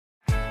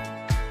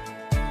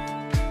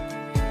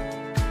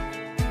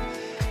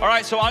All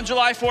right, so on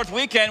July 4th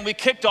weekend, we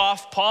kicked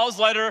off Paul's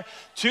letter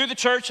to the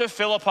church of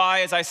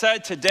Philippi. As I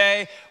said,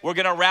 today we're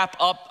gonna wrap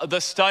up the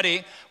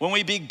study. When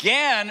we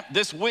began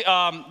this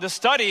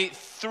study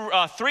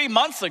 3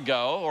 months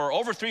ago, or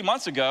over 3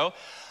 months ago,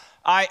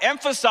 I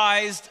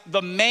emphasized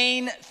the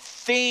main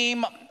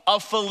theme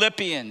of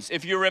Philippians.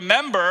 If you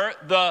remember,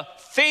 the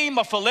theme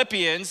of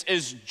Philippians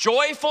is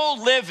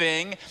joyful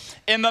living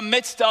in the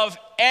midst of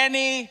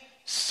any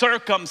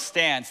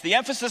circumstance. The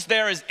emphasis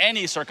there is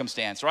any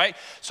circumstance, right?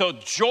 So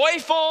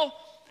joyful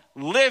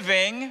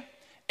living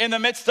in the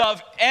midst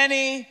of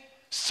any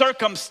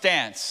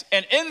circumstance.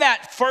 And in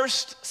that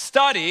first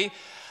study,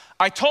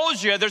 I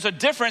told you there's a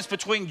difference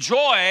between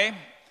joy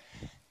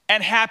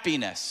and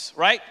happiness,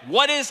 right?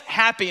 What is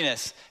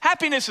happiness?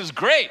 Happiness is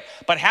great,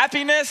 but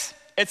happiness,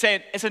 it's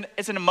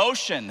an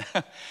emotion.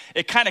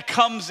 It kind of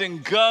comes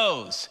and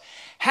goes.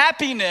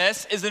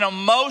 Happiness is an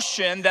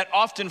emotion that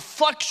often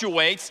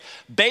fluctuates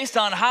based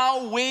on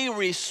how we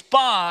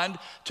respond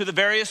to the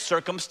various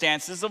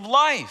circumstances of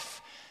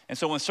life. And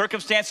so when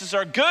circumstances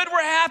are good,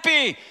 we're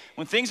happy.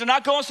 When things are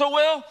not going so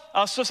well,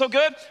 so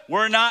good,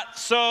 we're not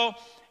so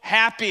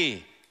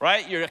happy,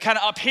 right? You're kind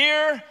of up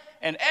here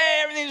and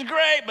hey, everything's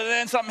great, but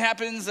then something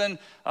happens and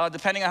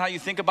depending on how you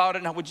think about it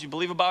and how would you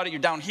believe about it, you're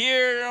down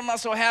here, I'm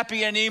not so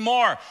happy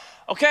anymore.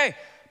 Okay,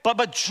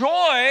 but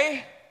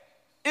joy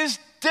is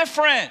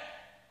different.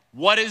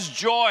 What is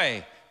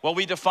joy? Well,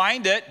 we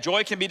defined it.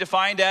 Joy can be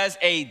defined as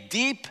a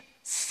deep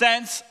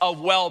sense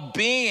of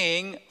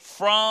well-being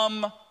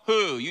from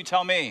who? You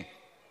tell me.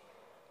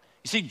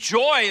 You see,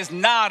 joy is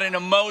not an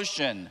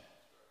emotion.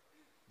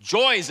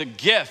 Joy is a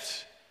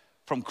gift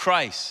from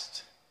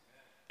Christ.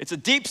 It's a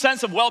deep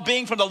sense of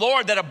well-being from the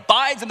Lord that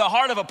abides in the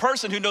heart of a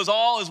person who knows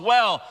all is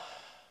well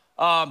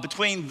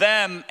between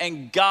them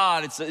and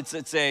God.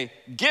 It's a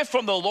gift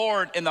from the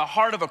Lord in the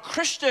heart of a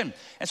Christian.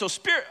 And so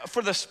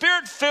for the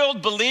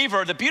Spirit-filled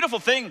believer, the beautiful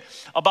thing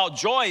about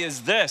joy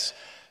is this.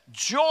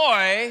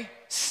 Joy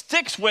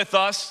sticks with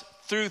us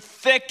through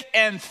thick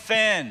and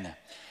thin,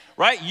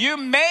 right? You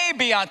may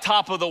be on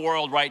top of the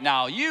world right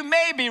now. You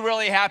may be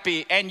really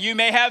happy and you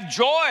may have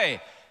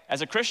joy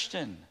as a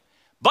Christian.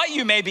 But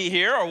you may be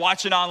here or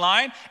watching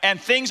online and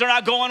things are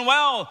not going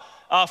well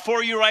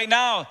for you right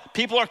now.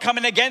 People are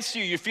coming against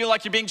you. You feel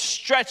like you're being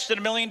stretched in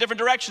a million different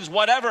directions,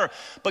 whatever.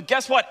 But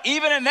guess what?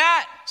 Even in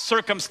that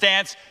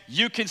circumstance,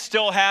 you can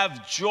still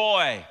have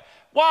joy.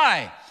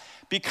 Why?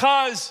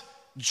 Because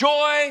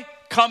joy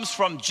comes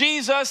from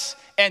Jesus,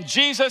 and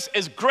Jesus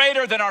is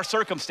greater than our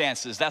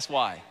circumstances. That's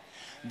why.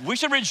 We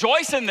should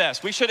rejoice in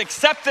this. We should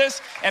accept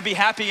this and be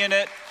happy in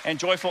it and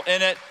joyful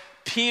in it.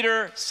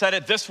 Peter said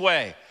it this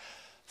way.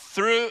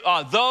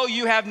 Though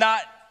you have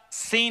not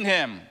seen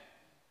him,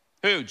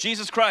 who?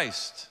 Jesus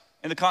Christ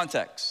in the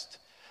context.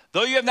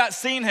 Though you have not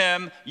seen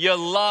him, you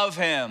love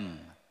him.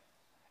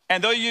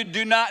 And though you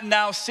do not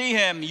now see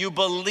him, you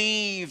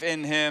believe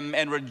in him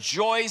and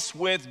rejoice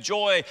with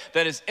joy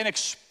that is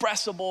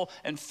inexpressible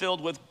and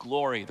filled with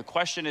glory. The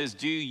question is,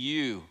 do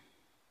you?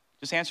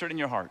 Just answer it in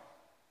your heart.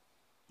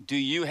 Do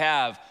you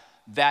have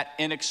that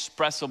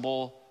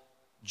inexpressible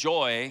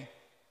joy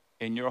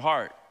in your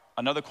heart?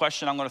 Another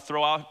question I'm going to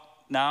throw out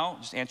now,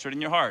 just answer it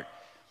in your heart.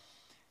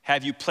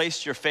 Have you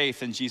placed your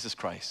faith in Jesus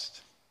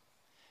Christ?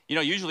 You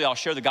know, usually I'll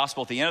share the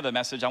gospel at the end of the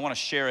message. I want to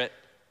share it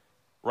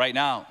right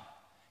now.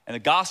 And the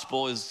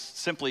gospel is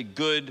simply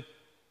good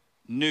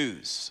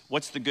news.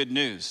 What's the good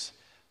news?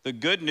 The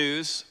good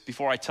news,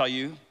 before I tell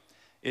you,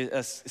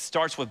 it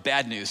starts with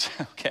bad news,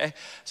 okay?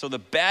 So the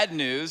bad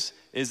news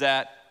is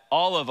that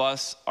all of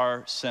us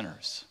are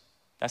sinners.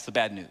 That's the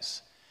bad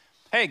news.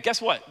 Hey,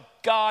 guess what?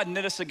 God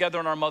knit us together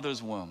in our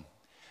mother's womb.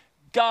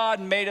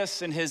 God made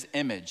us in his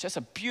image. That's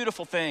a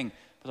beautiful thing.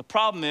 But the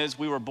problem is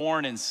we were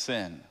born in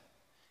sin.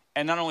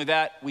 And not only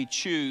that, we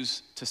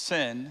choose to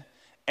sin.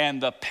 And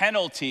the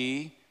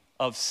penalty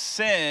of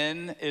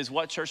sin is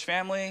what, church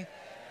family?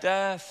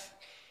 Death.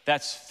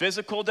 That's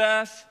physical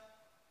death,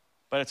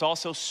 but it's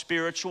also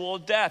spiritual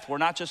death. We're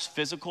not just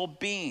physical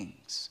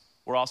beings.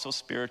 We're also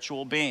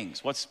spiritual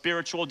beings. What's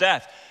spiritual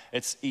death?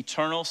 It's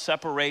eternal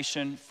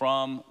separation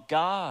from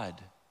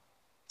God.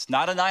 It's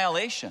not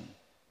annihilation.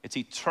 It's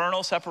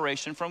eternal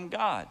separation from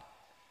God.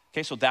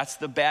 Okay, so that's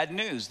the bad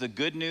news. The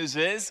good news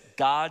is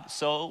God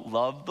so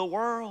loved the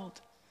world.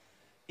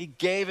 He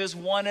gave his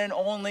one and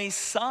only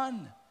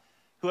Son.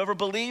 Whoever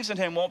believes in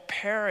him won't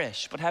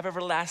perish, but have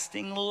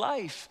everlasting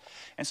life.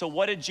 And so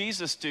what did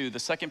Jesus do? The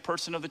second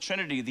person of the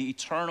Trinity, the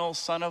eternal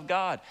Son of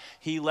God.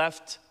 He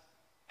left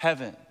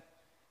heaven.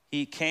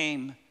 He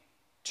came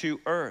to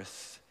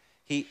earth.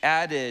 He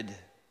added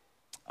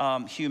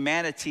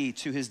humanity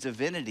to his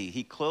divinity.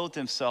 He clothed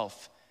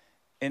himself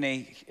in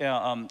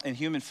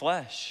human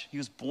flesh. He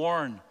was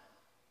born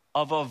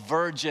of a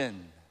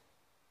virgin,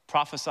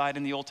 prophesied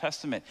in the Old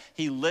Testament.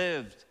 He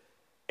lived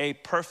a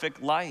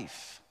perfect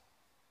life.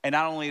 And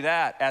not only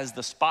that, as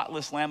the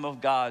spotless Lamb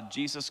of God,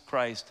 Jesus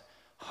Christ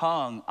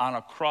hung on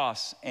a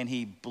cross and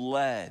he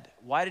bled.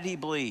 Why did he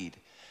bleed?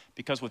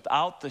 Because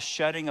without the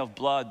shedding of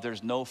blood,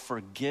 there's no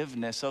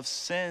forgiveness of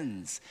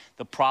sins.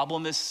 The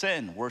problem is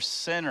sin. We're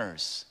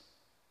sinners.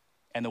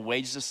 And the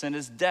wages of sin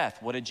is death.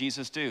 What did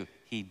Jesus do?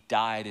 He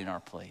died in our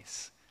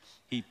place.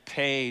 He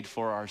paid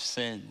for our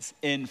sins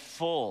in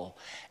full.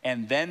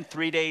 And then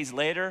 3 days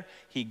later,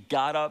 he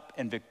got up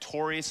and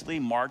victoriously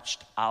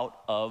marched out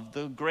of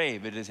the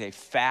grave. It is a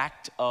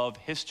fact of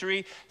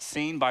history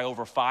seen by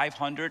over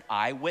 500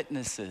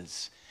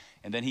 eyewitnesses.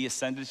 And then he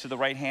ascended to the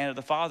right hand of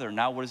the Father.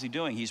 Now what is he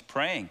doing? He's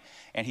praying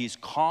and he's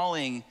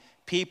calling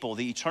people.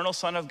 The eternal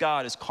Son of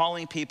God is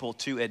calling people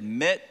to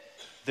admit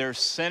they're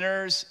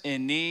sinners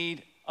in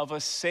need of a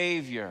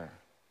Savior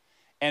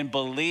and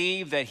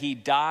believe that he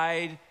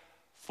died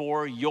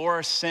for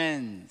your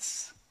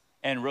sins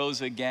and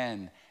rose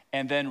again,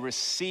 and then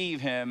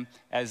receive him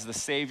as the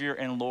Savior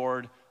and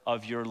Lord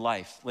of your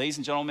life. Ladies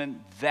and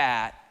gentlemen,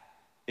 that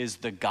is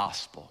the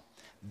gospel.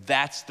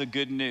 That's the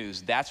good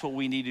news. That's what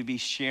we need to be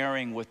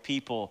sharing with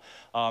people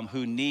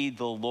who need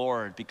the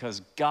Lord,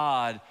 because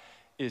God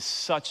is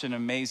such an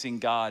amazing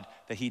God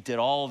that he did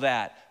all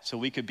that so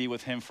we could be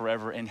with him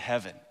forever in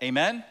heaven.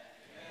 Amen? Amen.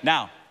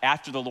 Now,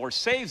 after the Lord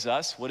saves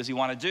us, what does he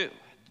want to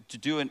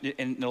do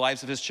in the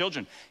lives of his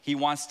children? He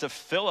wants to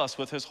fill us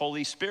with his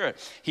Holy Spirit.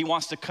 He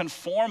wants to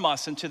conform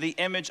us into the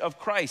image of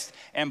Christ.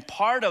 And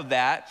part of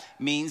that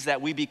means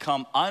that we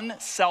become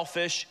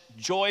unselfish,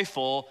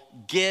 joyful,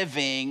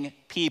 giving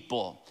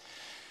people.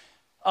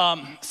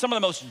 Some of the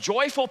most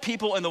joyful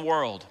people in the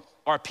world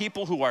are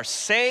people who are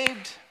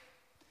saved,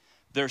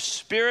 they're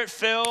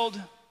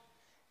spirit-filled,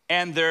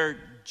 and they're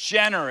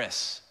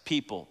generous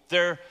people.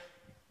 They're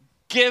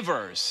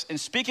givers. And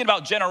speaking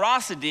about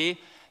generosity,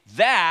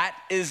 that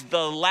is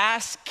the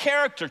last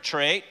character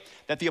trait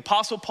that the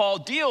Apostle Paul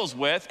deals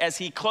with as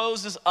he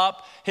closes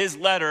up his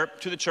letter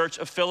to the church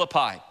of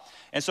Philippi.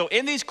 And so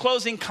in these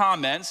closing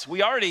comments,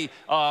 we already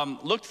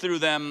looked through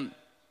them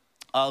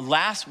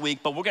last week,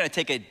 but we're going to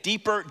take a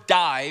deeper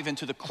dive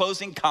into the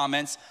closing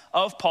comments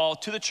of Paul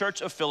to the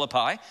church of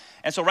Philippi.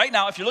 And so right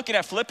now, if you're looking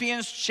at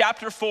Philippians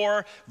chapter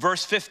 4,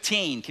 verse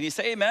 15, can you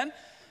say amen?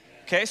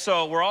 Okay,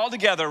 so we're all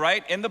together,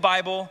 right, in the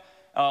Bible,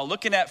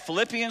 looking at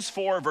Philippians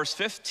 4, verse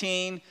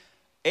 15,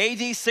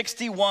 AD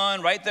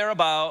 61, right there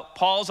about.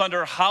 Paul's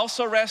under house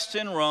arrest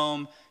in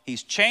Rome.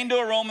 He's chained to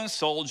a Roman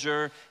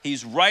soldier.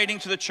 He's writing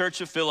to the church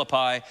of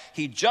Philippi.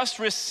 He just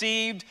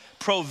received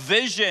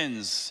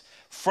provisions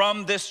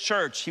from this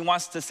church. He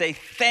wants to say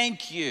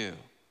thank you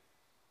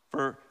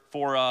for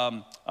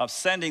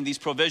sending these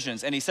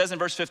provisions. And he says in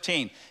verse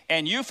 15,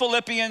 and you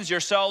Philippians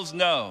yourselves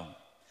know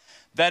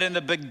that in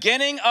the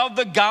beginning of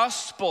the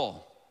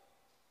gospel,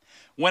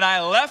 when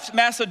I left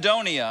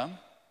Macedonia,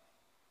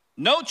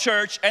 no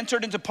church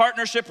entered into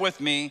partnership with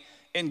me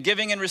in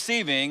giving and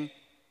receiving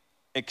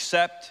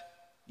except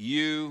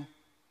you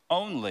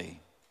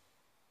only.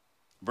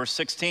 Verse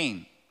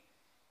 16,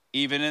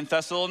 even in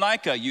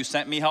Thessalonica, you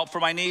sent me help for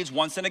my needs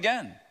once and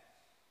again.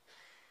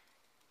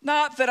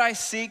 Not that I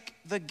seek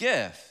the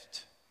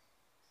gift,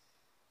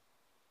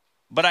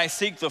 but I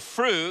seek the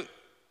fruit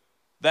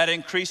that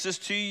increases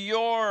to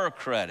your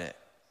credit.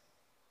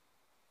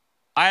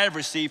 I have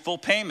received full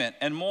payment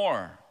and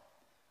more.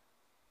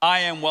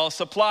 I am well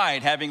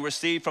supplied, having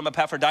received from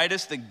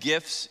Epaphroditus the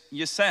gifts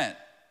you sent,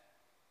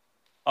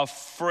 a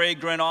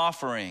fragrant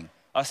offering,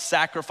 a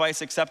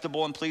sacrifice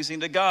acceptable and pleasing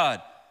to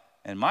God.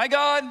 And my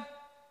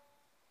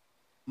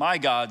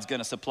God's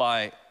gonna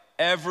supply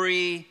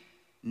every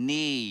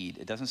need,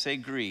 it doesn't say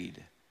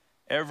greed,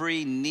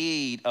 every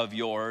need of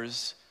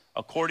yours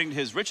according to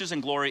his riches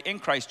and glory in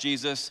Christ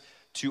Jesus.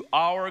 To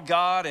our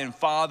God and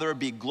Father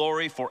be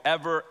glory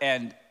forever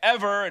and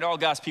ever. And all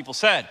God's people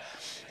said.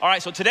 All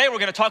right, so today we're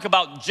gonna talk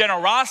about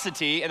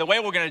generosity, and the way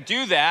we're gonna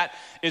do that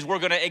is we're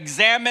gonna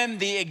examine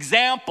the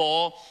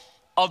example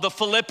of the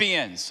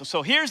Philippians.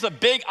 So here's the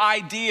big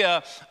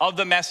idea of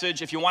the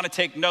message if you wanna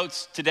take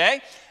notes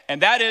today,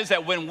 and that is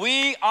that when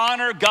we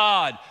honor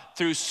God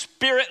through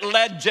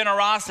spirit-led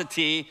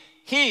generosity,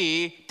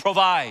 he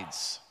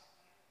provides.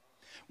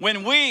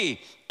 When we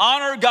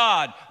honor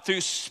God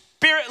through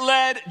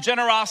spirit-led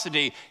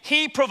generosity,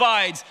 he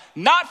provides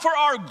not for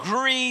our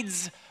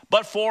greeds,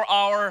 but for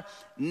our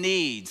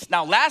needs.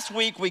 Now, last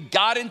week we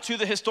got into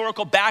the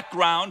historical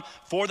background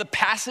for the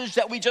passage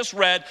that we just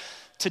read.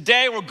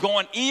 Today we're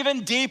going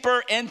even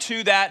deeper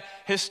into that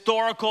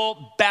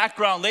historical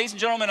background. Ladies and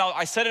gentlemen,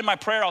 I said it in my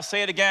prayer, I'll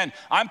say it again.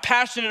 I'm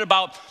passionate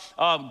about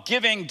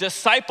giving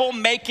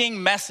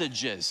disciple-making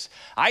messages.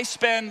 I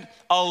spend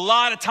a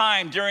lot of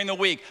time during the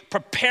week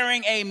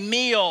preparing a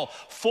meal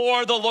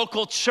for the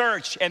local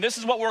church, and this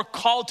is what we're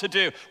called to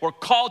do. We're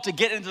called to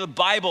get into the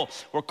Bible.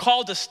 We're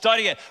called to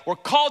study it. We're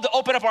called to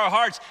open up our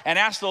hearts and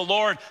ask the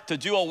Lord to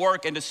do a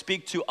work and to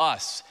speak to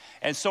us.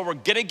 And so we're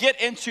gonna get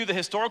into the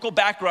historical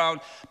background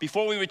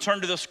before we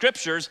return to the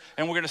scriptures,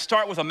 and we're gonna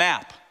start with a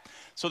map.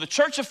 So the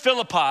church of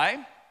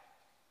Philippi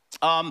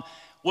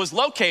was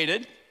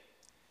located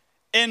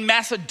in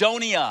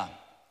Macedonia.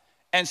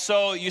 And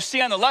so you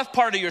see on the left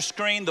part of your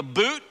screen, the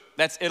boot,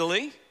 that's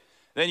Italy.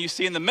 Then you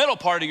see in the middle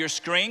part of your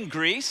screen,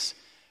 Greece.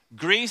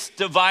 Greece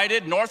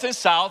divided north and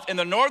south. In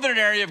the northern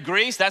area of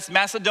Greece, that's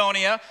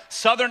Macedonia.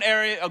 Southern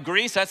area of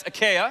Greece, that's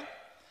Achaia.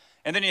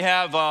 And then you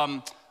have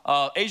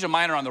Asia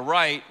Minor on the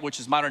right, which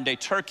is modern day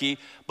Turkey.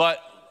 But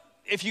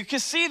if you can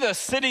see the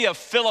city of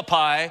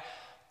Philippi,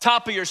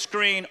 top of your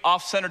screen,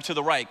 off center to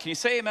the right. Can you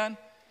say amen?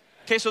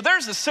 Okay, so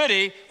there's the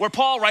city where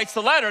Paul writes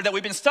the letter that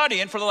we've been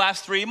studying for the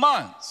last 3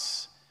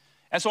 months.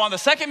 And so on the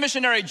second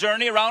missionary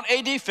journey around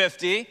AD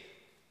 50,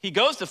 he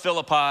goes to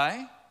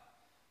Philippi,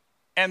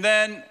 and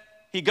then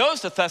he goes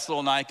to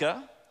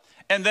Thessalonica,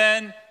 and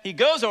then he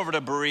goes over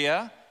to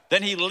Berea,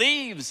 then he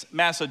leaves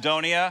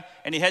Macedonia,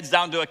 and he heads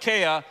down to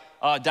Achaia,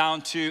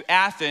 down to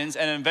Athens,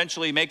 and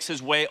eventually makes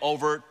his way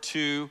over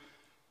to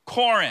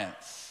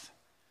Corinth.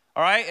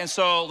 All right, and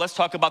so let's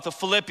talk about the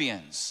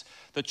Philippians.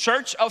 The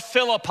church of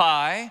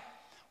Philippi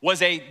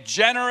was a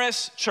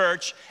generous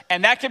church,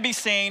 and that can be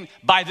seen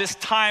by this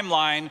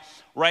timeline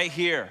right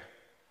here.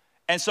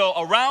 And so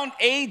around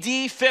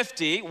AD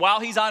 50,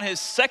 while he's on his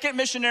second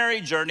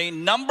missionary journey,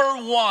 number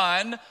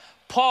 1,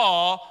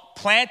 Paul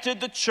planted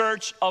the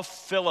church of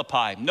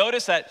Philippi.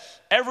 Notice that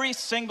every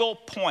single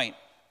point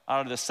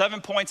out of the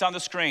 7 points on the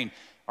screen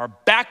are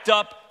backed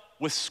up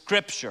with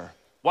scripture.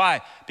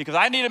 Why? Because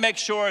I need to make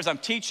sure as I'm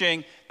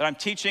teaching that I'm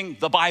teaching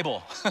the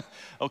Bible,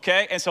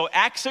 okay? And so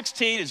Acts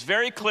 16 is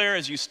very clear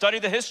as you study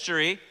the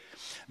history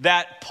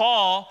that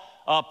Paul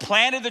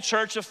planted the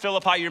church of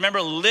Philippi. You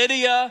remember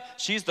Lydia,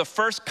 she's the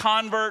first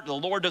convert. The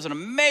Lord does an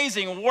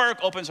amazing work,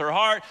 opens her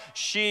heart.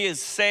 She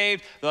is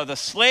saved. The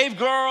slave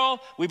girl,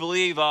 we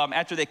believe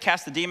after they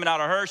cast the demon out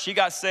of her, she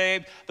got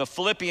saved. The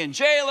Philippian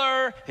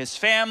jailer, his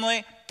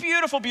family,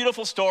 beautiful,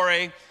 beautiful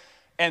story.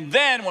 And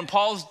then when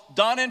Paul's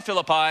done in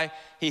Philippi,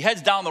 he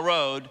heads down the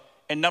road.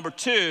 And number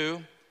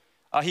 2,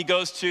 he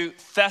goes to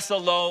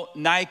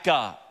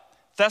Thessalonica.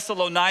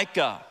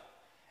 Thessalonica.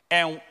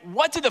 And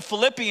what did the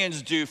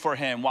Philippians do for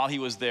him while he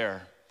was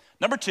there?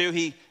 Number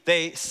 2,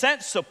 they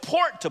sent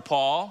support to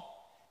Paul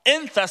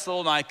in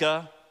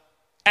Thessalonica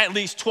at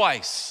least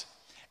twice.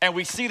 And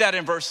we see that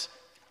in verse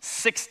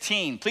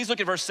 16. Please look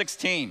at verse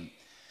 16.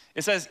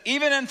 It says,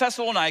 even in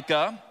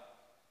Thessalonica,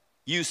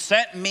 you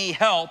sent me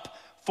help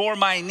for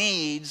my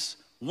needs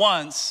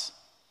once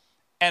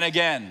and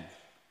again.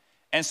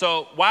 And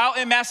so while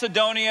in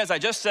Macedonia, as I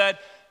just said,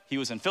 he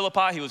was in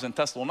Philippi, he was in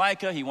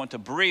Thessalonica, he went to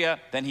Berea,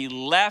 then he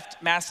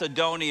left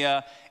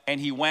Macedonia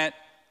and he went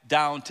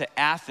down to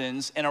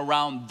Athens. And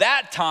around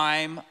that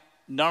time,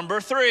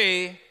 number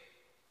 3,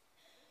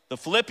 the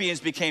Philippians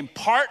became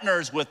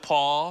partners with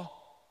Paul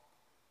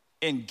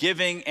in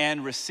giving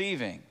and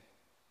receiving.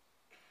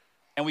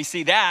 And we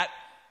see that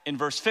in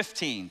verse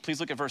 15. Please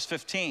look at verse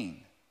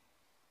 15.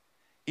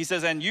 He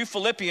says, and you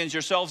Philippians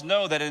yourselves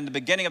know that in the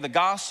beginning of the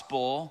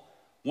gospel,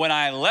 when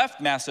I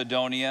left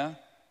Macedonia,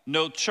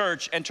 no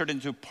church entered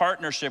into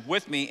partnership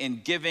with me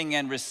in giving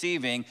and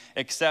receiving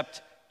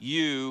except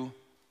you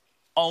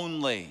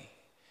only.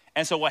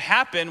 And so what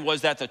happened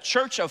was that the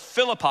church of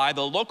Philippi,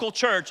 the local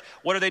church,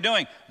 what are they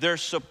doing? They're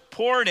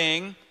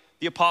supporting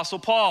the Apostle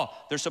Paul.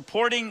 They're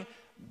supporting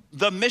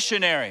the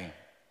missionary.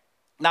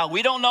 Now,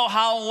 we don't know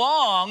how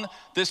long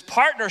this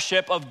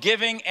partnership of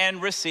giving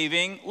and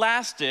receiving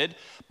lasted,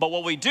 but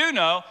what we do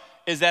know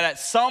is that at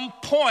some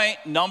point,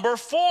 number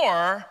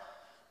 4,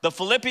 the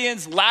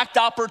Philippians lacked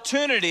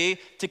opportunity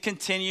to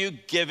continue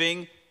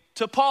giving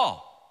to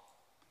Paul.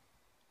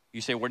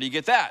 You say, where do you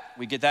get that?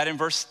 We get that in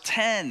verse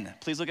 10.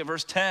 Please look at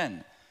verse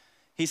 10.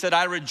 He said,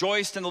 I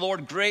rejoiced in the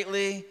Lord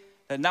greatly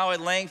that now at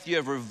length you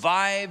have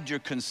revived your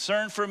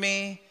concern for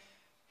me.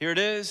 Here it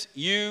is.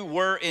 You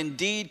were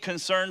indeed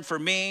concerned for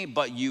me,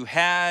 but you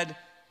had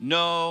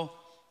no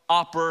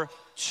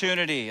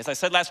opportunity. As I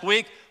said last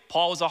week,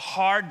 Paul was a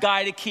hard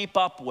guy to keep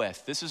up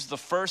with. This is the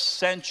first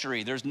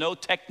century. There's no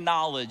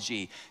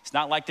technology. It's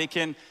not like they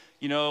can,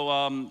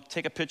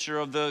 take a picture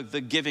of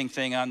the giving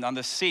thing on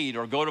the seed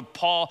or go to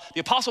the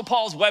Apostle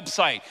Paul's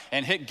website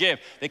and hit give.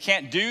 They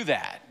can't do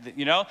that.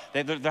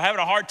 They're having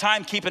a hard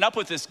time keeping up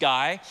with this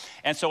guy.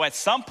 And so at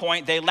some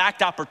point they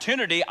lacked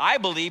opportunity, I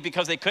believe,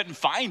 because they couldn't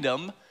find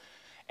him.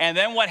 And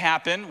then what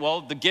happened?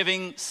 Well, the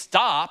giving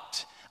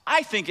stopped.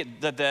 I think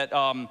that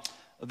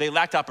they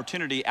lacked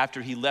opportunity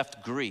after he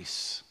left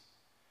Greece.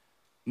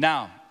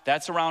 Now,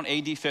 that's around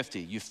AD 50.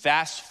 You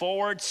fast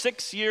forward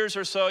 6 years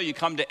or so, you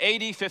come to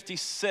AD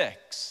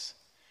 56.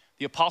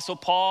 The Apostle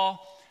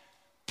Paul,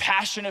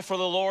 passionate for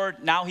the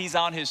Lord, now he's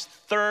on his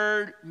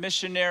 3rd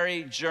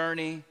missionary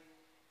journey.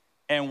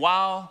 And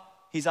while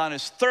he's on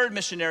his 3rd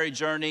missionary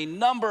journey,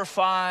 number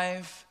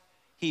 5,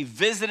 he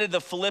visited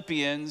the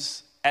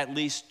Philippians at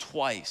least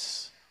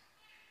twice.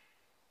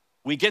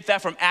 We get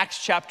that from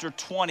Acts chapter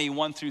 20,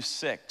 1 through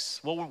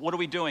 6. Well, what are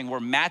we doing? We're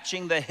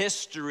matching the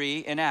history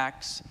in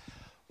Acts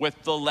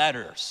with the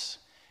letters.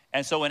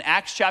 And so in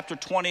Acts chapter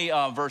 20,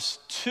 verse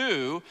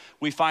 2,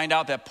 we find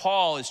out that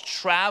Paul is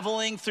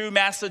traveling through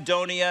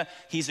Macedonia.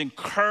 He's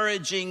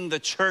encouraging the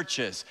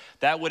churches.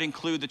 That would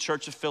include the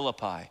church of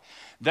Philippi.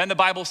 Then the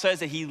Bible says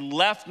that he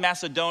left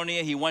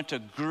Macedonia. He went to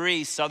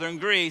Greece, southern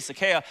Greece,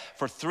 Achaia,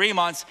 for 3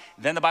 months.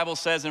 Then the Bible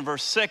says in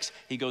verse 6,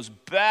 he goes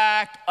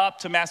back up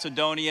to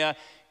Macedonia,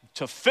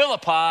 to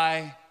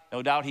Philippi.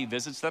 No doubt he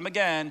visits them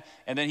again.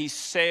 And then he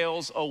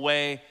sails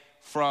away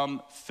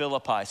from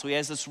Philippi. So he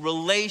has this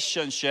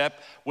relationship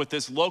with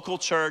this local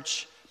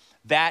church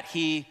that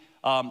he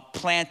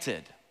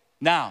planted.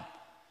 Now,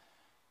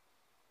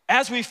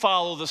 as we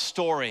follow the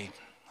story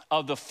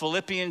of the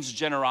Philippians'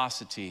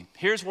 generosity,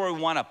 here's where we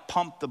want to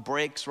pump the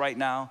brakes right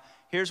now.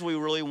 Here's where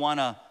we really want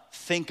to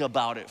think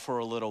about it for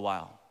a little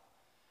while.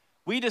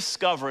 We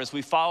discover as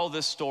we follow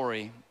this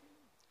story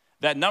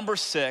that number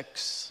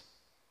 6,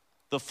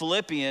 the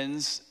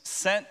Philippians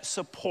sent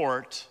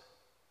support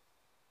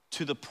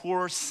to the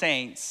poor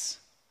saints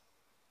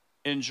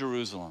in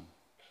Jerusalem.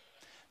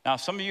 Now,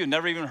 some of you have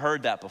never even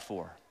heard that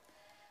before.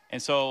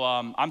 And so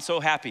I'm so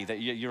happy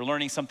that you're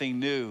learning something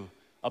new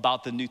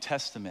about the New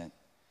Testament.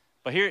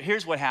 But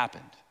here's what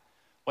happened.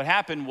 What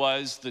happened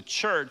was the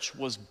church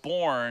was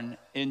born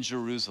in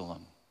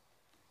Jerusalem.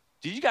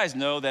 Did you guys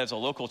know that as a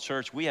local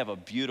church, we have a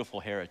beautiful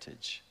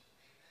heritage?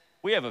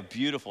 We have a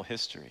beautiful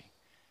history.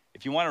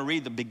 If you want to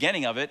read the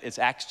beginning of it, it's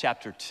Acts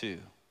chapter 2.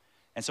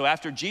 And so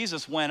after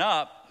Jesus went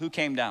up, who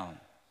came down?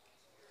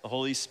 The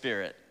Holy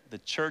Spirit. The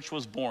church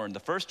was born. The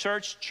first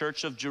church,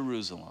 Church of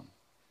Jerusalem.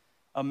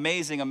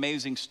 Amazing,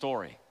 amazing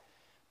story.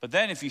 But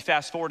then if you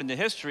fast forward into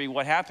history,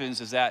 what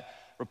happens is that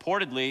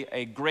reportedly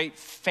a great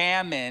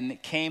famine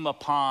came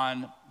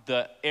upon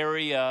the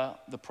area,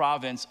 the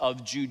province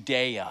of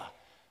Judea,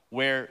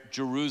 where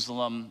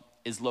Jerusalem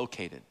is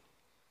located.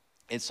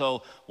 And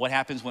so what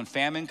happens when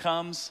famine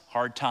comes?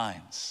 Hard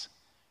times.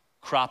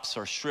 Crops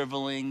are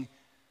shriveling,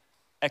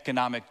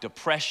 economic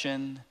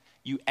depression.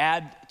 You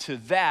add to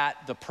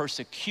that the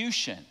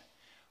persecution,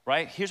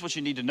 right? Here's what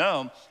you need to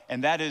know,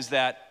 and that is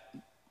that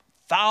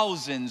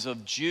thousands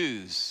of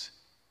Jews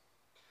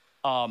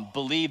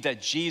believed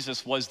that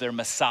Jesus was their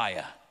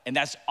Messiah. And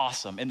that's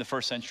awesome in the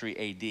first century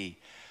AD.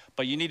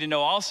 But you need to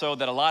know also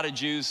that a lot of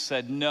Jews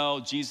said, no,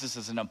 Jesus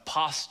is an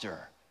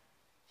imposter.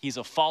 He's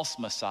a false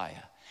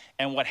Messiah.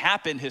 And what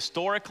happened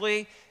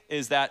historically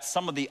is that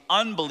some of the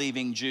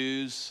unbelieving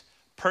Jews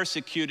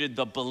persecuted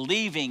the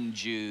believing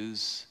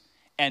Jews.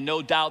 And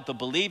no doubt the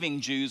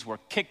believing Jews were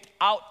kicked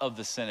out of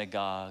the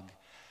synagogue,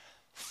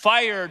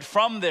 fired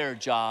from their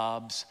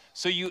jobs.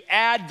 So you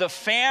add the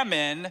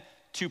famine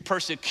to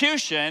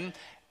persecution.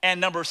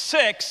 And number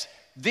 6,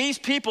 these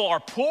people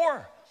are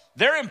poor.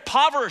 They're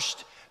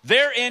impoverished.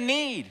 They're in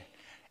need.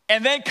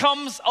 And then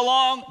comes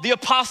along the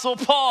Apostle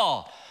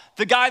Paul,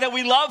 the guy that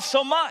we love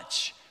so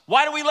much.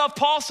 Why do we love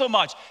Paul so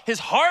much? His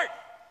heart,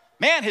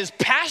 man, his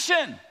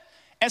passion.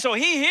 And so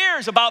he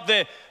hears about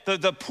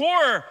the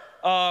poor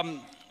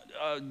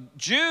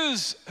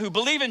Jews who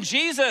believe in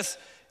Jesus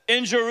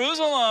in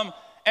Jerusalem,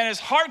 and his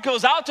heart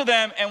goes out to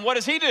them. And what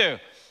does he do?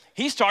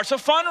 He starts a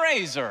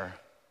fundraiser.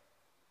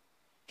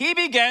 He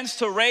begins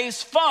to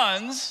raise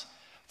funds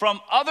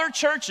from other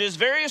churches,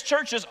 various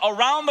churches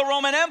around the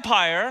Roman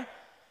Empire,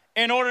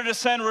 in order to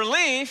send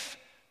relief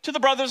to the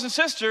brothers and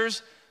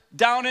sisters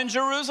down in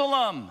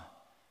Jerusalem.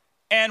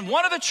 And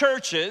one of the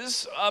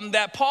churches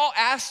that Paul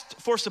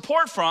asked for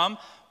support from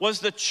was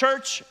the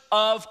church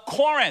of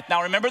Corinth.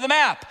 Now remember the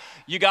map.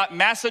 You got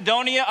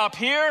Macedonia up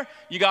here,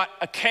 you got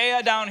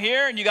Achaia down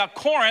here, and you got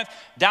Corinth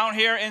down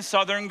here in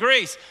southern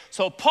Greece.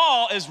 So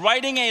Paul is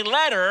writing a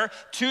letter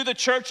to the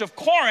church of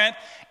Corinth,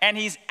 and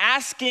he's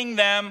asking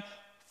them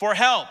for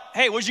help.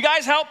 Hey, would you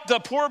guys help the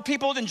poor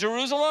people in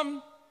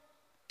Jerusalem?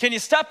 Can you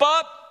step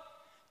up?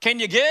 Can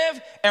you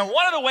give? And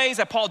one of the ways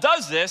that Paul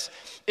does this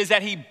is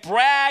that he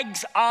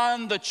brags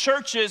on the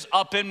churches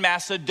up in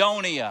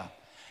Macedonia.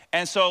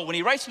 And so when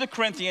he writes to the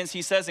Corinthians,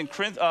 he says in 2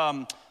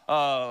 Corinthians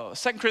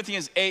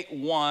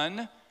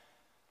 8:1,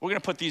 we're going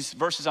to put these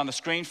verses on the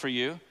screen for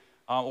you,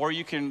 or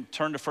you can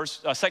turn to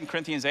 2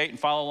 Corinthians 8 and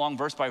follow along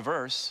verse by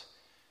verse.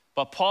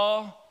 But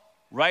Paul,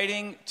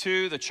 writing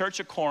to the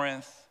church of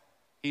Corinth,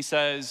 he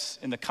says,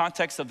 in the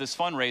context of this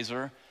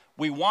fundraiser,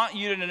 we want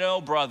you to know,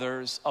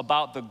 brothers,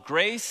 about the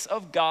grace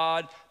of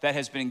God that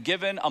has been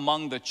given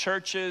among the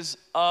churches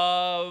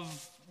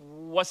of,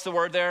 what's the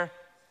word there?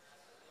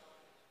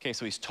 Okay,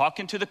 so he's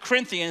talking to the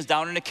Corinthians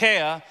down in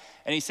Achaia,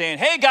 and he's saying,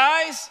 hey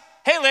guys,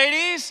 hey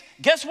ladies,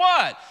 guess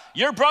what?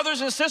 Your brothers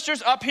and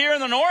sisters up here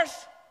in the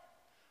north,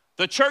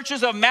 the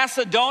churches of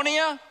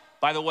Macedonia.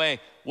 By the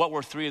way, what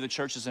were 3 of the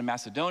churches in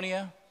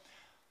Macedonia?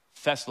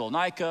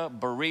 Thessalonica,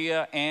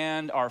 Berea,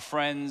 and our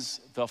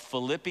friends, the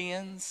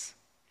Philippians.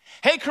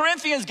 Hey,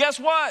 Corinthians, guess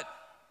what?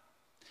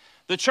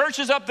 The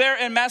churches up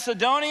there in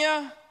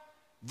Macedonia,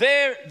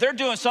 they're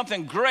doing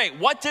something great.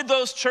 What did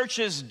those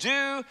churches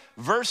do?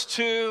 Verse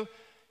 2,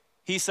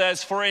 he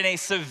says, for in a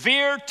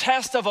severe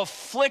test of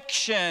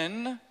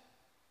affliction,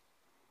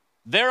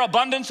 their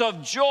abundance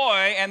of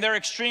joy and their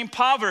extreme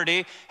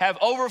poverty have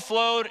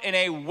overflowed in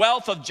a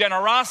wealth of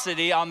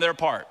generosity on their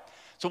part.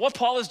 So what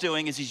Paul is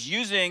doing is he's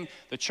using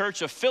the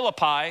church of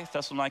Philippi,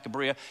 Thessalonica,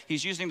 Berea,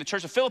 he's using the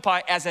church of Philippi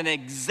as an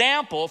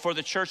example for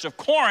the church of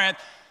Corinth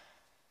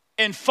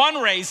in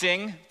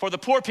fundraising for the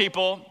poor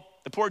people,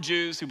 the poor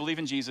Jews who believe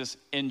in Jesus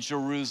in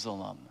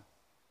Jerusalem.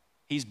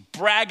 He's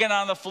bragging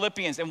on the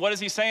Philippians. And what is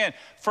he saying?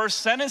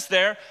 First sentence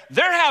there,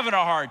 they're having a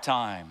hard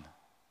time.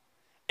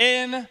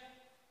 In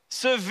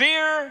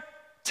severe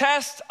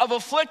test of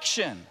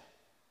affliction.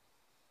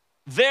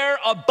 their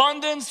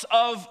abundance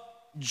of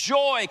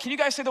joy. Can you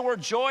guys say the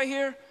word joy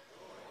here?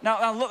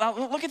 Now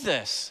look at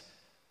this.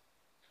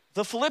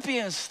 The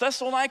Philippians,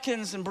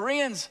 Thessalonians, and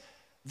Bereans,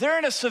 they're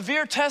in a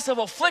severe test of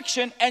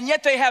affliction, and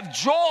yet they have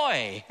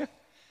joy.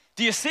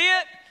 Do you see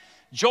it?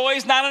 Joy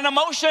is not an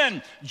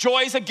emotion.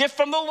 Joy is a gift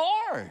from the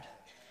Lord.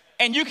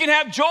 And you can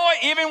have joy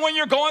even when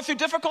you're going through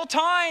difficult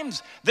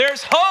times.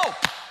 There's hope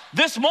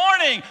this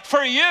morning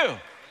for you.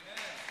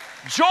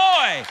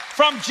 Joy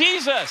from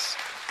Jesus,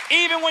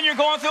 even when you're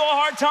going through a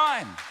hard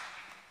time.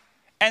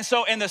 And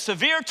so in the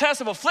severe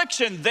test of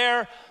affliction,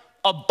 their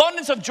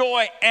abundance of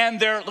joy and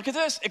their, look at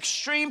this,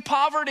 extreme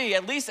poverty,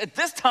 at least at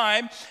this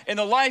time in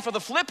the life of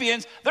the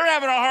Philippians, they're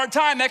having a hard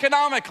time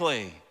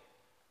economically.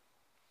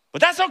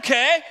 But that's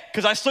okay,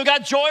 because I still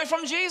got joy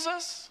from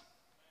Jesus.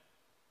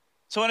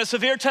 So in a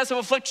severe test of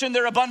affliction,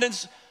 their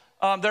abundance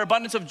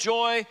of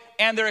joy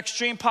and their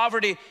extreme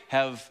poverty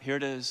have, here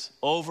it is,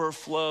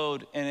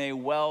 overflowed in a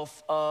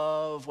wealth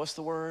of, what's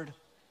the word?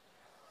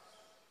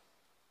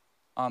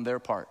 On their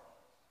part.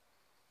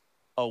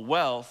 A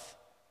wealth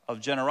of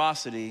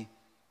generosity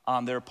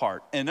on their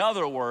part. In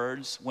other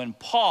words, when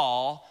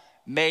Paul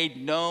made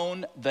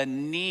known the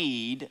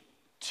need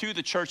to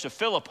the church of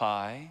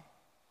Philippi,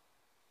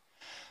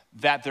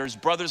 that there's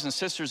brothers and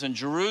sisters in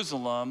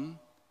Jerusalem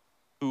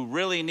who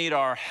really need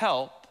our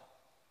help,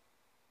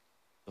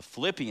 the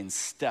Philippians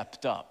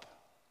stepped up.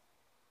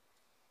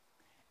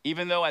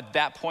 Even though at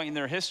that point in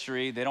their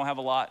history, they don't have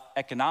a lot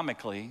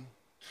economically,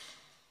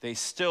 they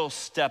still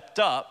stepped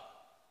up.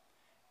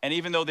 And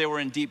even though they were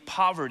in deep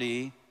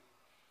poverty,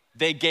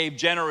 they gave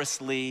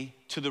generously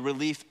to the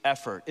relief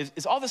effort.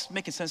 Is all this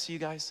making sense to you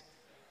guys?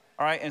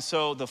 All right, and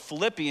so the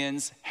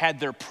Philippians had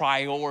their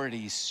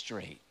priorities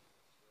straight.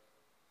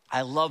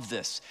 I love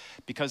this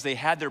because they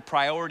had their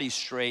priorities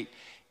straight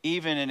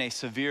even in a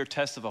severe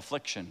test of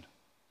affliction.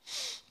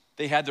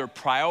 They had their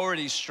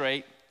priorities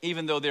straight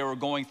even though they were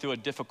going through a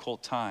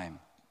difficult time.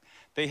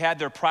 They had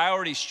their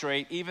priorities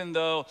straight even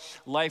though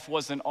life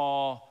wasn't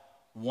all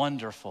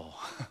wonderful.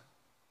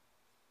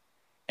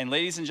 And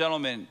ladies and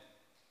gentlemen,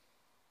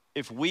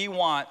 if we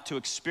want to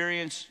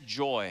experience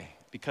joy,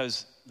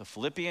 because the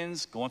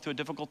Philippians, going through a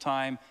difficult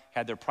time,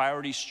 had their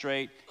priorities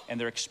straight and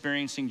they're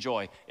experiencing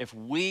joy. If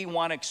we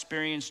want to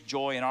experience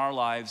joy in our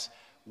lives,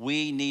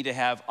 we need to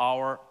have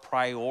our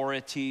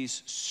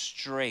priorities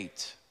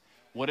straight.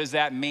 What does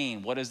that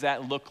mean? What does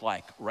that look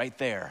like? Right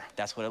there,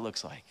 that's what it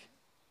looks like.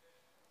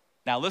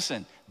 Now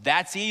listen,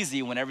 that's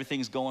easy when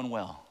everything's going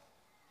well.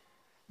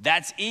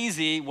 That's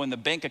easy when the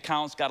bank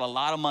account's got a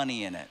lot of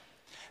money in it.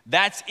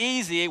 That's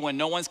easy when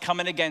no one's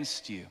coming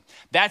against you.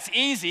 That's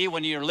easy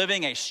when you're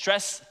living a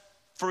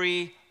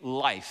stress-free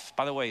life.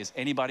 By the way, is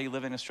anybody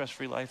living a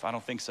stress-free life? I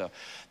don't think so.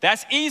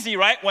 That's easy,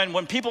 right?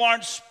 When people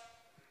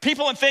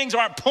and things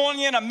aren't pulling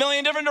you in a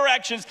million different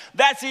directions,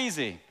 that's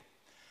easy.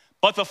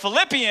 But the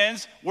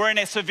Philippians were in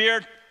a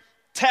severe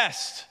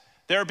test.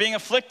 They were being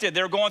afflicted.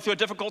 They were going through a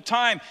difficult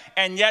time,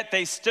 and yet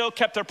they still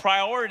kept their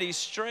priorities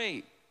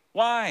straight.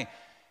 Why?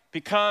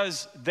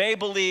 Because they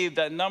believed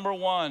that number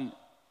one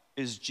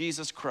is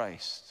Jesus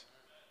Christ.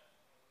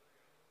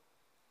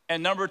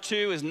 And number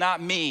two is not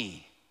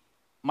me,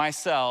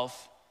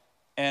 myself,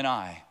 and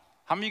I.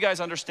 How many of you guys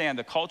understand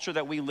the culture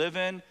that we live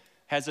in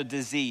has a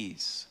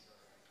disease?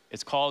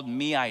 It's called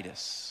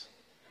me-itis.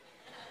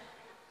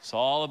 It's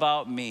all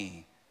about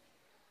me.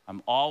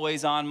 I'm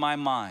always on my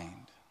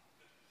mind.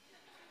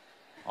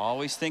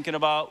 Always thinking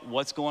about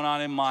what's going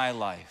on in my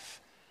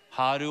life.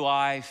 How do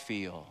I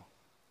feel?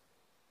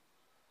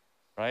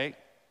 Right?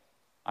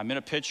 I'm in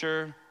a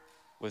picture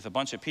with a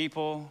bunch of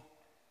people.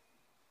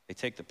 They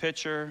take the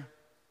picture.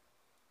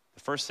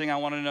 The first thing I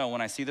want to know when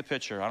I see the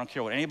picture, I don't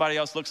care what anybody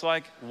else looks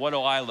like, what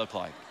do I look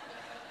like?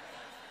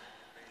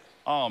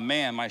 Oh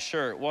man, my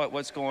shirt,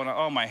 what's going on?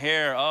 Oh, my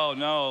hair, oh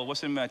no,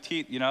 what's in my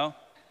teeth, you know?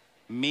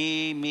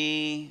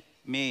 Me.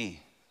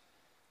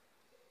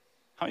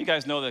 How many of you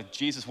guys know that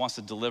Jesus wants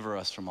to deliver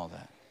us from all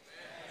that?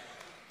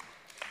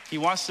 He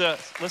wants to,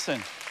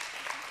 listen,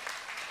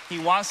 he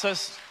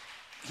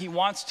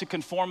wants to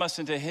conform us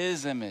into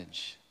his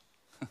image.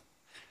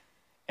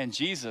 And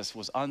Jesus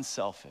was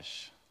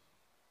unselfish.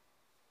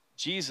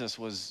 Jesus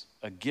was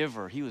a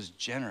giver. He was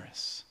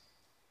generous.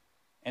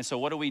 And so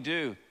what do we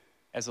do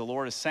as the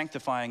Lord is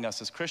sanctifying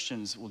us as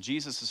Christians? Well,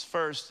 Jesus is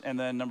first, and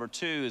then number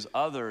two is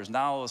others.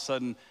 Now all of a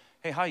sudden,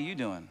 hey, how are you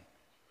doing?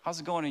 How's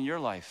it going in your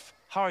life?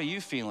 How are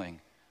you feeling?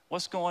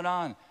 What's going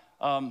on?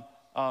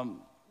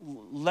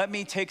 Let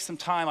me take some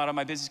time out of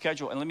my busy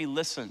schedule and let me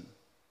listen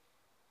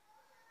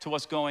to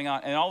what's going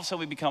on. And all of a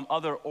sudden we become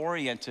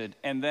other-oriented.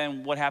 And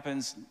then what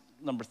happens,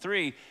 number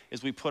three,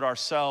 is we put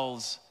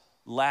ourselves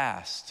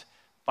last.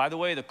 By the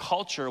way, the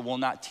culture will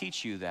not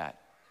teach you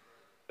that.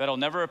 That'll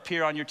never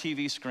appear on your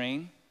TV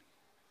screen,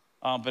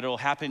 but it'll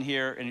happen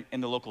here in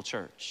the local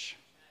church.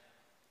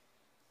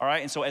 All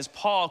right, and so as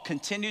Paul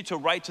continued to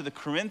write to the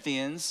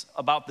Corinthians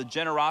about the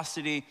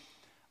generosity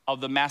of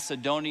the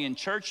Macedonian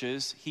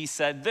churches, he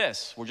said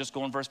this. We're just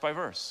going verse by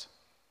verse.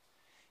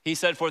 He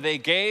said, "For they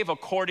gave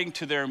according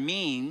to their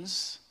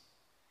means,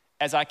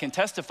 as I can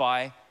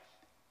testify,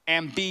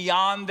 and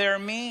beyond their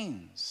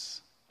means.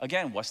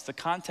 Again, what's the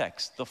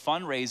context? The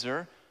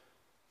fundraiser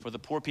for the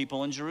poor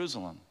people in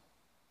Jerusalem.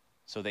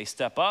 So they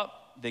step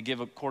up, they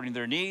give according to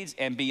their needs,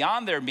 and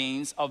beyond their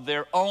means of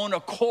their own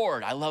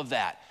accord. I love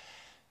that.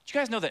 Did you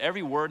guys know that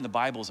every word in the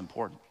Bible is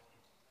important?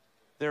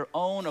 Their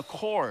own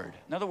accord.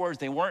 In other words,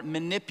 they weren't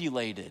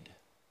manipulated.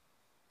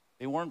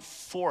 They weren't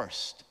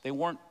forced. They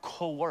weren't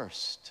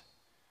coerced.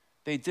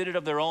 They did it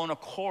of their own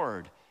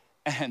accord.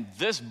 And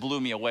this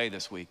blew me away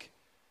this week.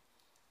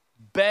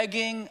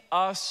 Begging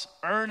us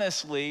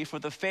earnestly for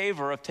the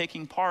favor of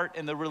taking part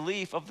in the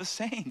relief of the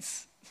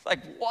saints. It's like,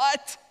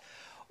 what?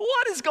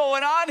 What is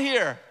going on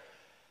here?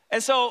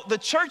 And so the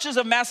churches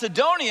of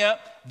Macedonia,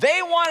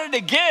 they wanted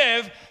to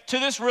give to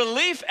this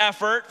relief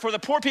effort for the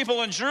poor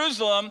people in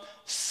Jerusalem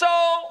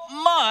so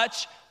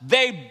much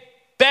they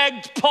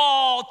begged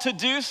Paul to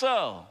do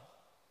so.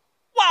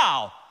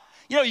 Wow.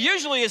 You know,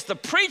 usually it's the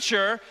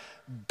preacher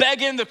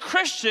begging the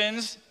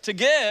Christians to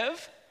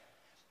give.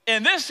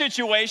 In this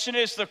situation,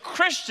 it's the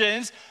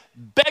Christians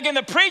begging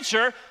the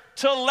preacher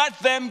to let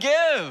them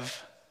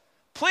give.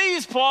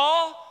 Please,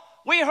 Paul,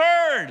 we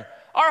heard.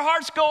 Our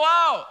hearts go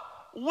out.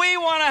 We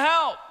want to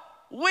help.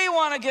 We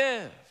want to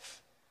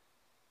give.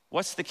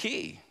 What's the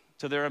key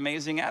to their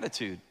amazing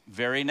attitude?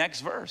 Very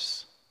next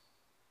verse.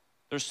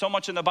 There's so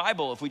much in the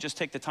Bible if we just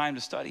take the time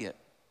to study it.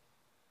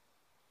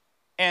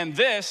 And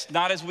this,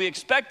 not as we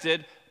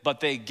expected, but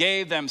they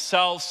gave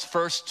themselves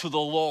first to the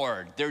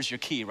Lord. There's your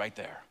key right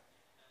there.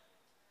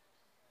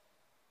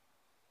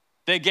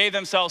 They gave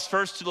themselves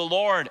first to the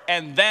Lord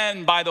and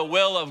then by the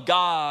will of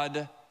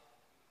God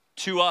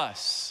to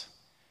us.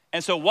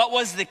 And so what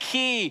was the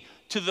key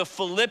to the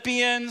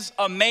Philippians'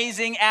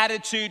 amazing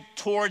attitude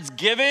towards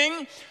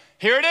giving?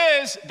 Here it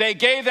is. They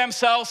gave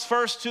themselves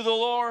first to the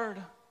Lord.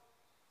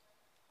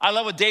 I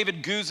love what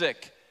David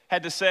Guzik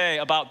had to say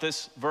about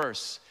this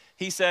verse.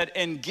 He said,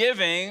 in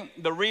giving,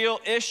 the real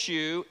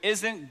issue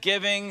isn't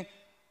giving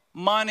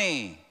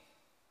money.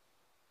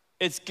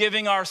 It's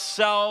giving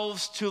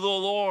ourselves to the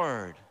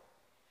Lord.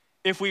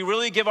 If we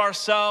really give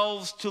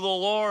ourselves to the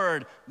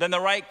Lord, then the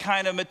right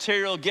kind of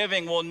material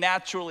giving will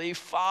naturally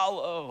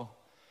follow.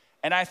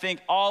 And I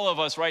think all of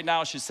us right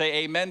now should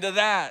say amen to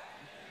that.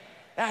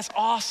 That's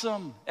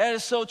awesome. That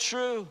is so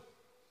true.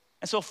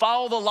 And so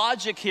follow the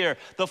logic here.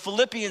 The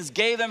Philippians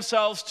gave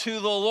themselves to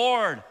the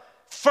Lord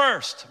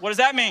first. What does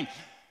that mean?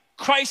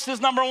 Christ is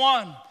number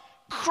one.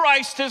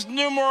 Christ is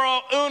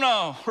numero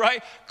uno,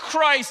 right?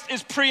 Christ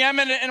is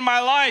preeminent in my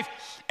life.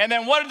 And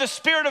then what did the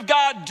Spirit of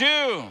God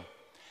do?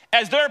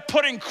 As they're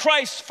putting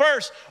Christ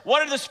first,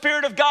 what did the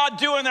Spirit of God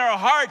do in their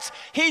hearts?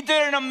 He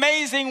did an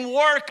amazing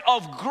work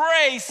of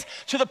grace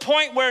to the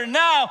point where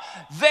now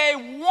they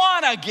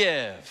want to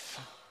give.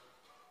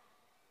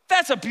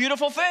 That's a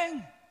beautiful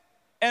thing.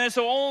 And it's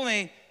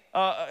only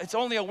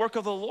a work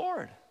of the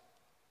Lord.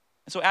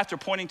 And so after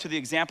pointing to the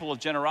example of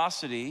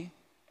generosity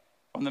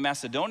from the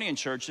Macedonian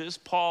churches,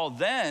 Paul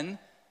then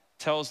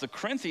tells the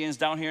Corinthians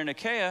down here in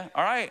Achaia,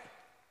 all right,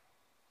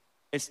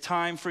 it's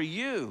time for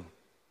you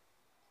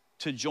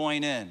to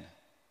join in.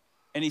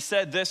 And he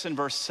said this in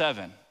verse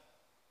 7.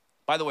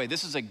 By the way,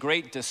 this is a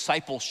great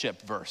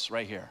discipleship verse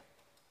right here.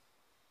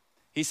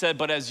 He said,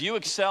 but as you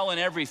excel in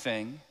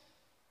everything,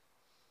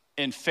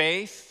 in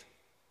faith,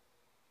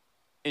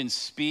 in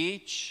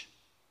speech,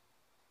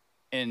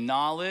 in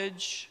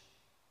knowledge,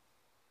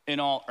 in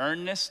all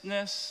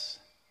earnestness,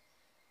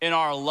 in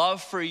our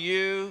love for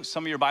you.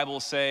 Some of your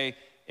Bibles say,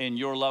 in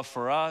your love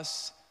for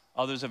us.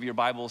 Others of your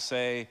Bibles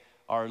say,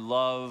 our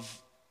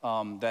love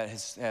that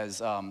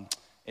has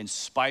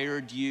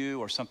inspired you,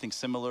 or something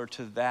similar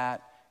to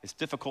that. It's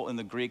difficult in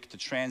the Greek to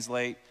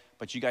translate,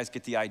 but you guys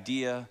get the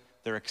idea.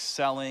 They're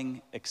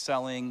excelling,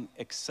 excelling,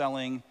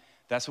 excelling.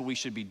 That's what we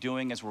should be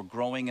doing as we're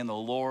growing in the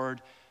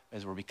Lord,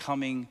 as we're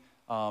becoming,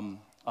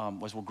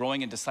 as we're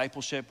growing in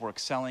discipleship. We're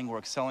excelling, we're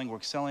excelling, we're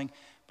excelling.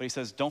 But he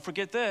says, don't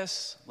forget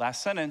this,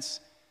 last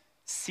sentence,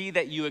 see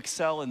that you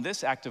excel in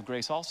this act of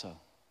grace also.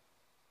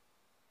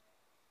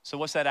 So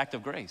what's that act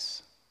of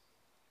grace?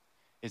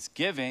 It's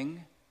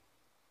giving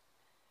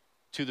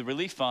to the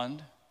relief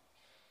fund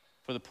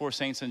for the poor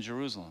saints in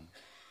Jerusalem.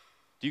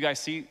 Do you guys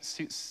see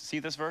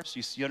this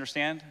verse? You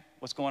understand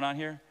what's going on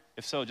here?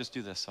 If so, just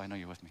do this so I know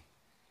you're with me.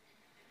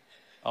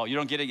 Oh, you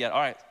don't get it yet? All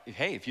right.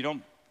 Hey, if you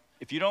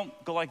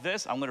don't go like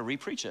this, I'm going to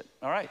re-preach it.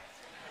 All right.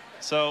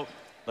 So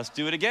let's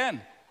do it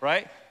again,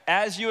 right?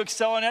 As you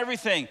excel in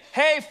everything.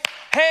 Hey,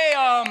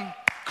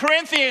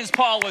 Corinthians,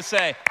 Paul would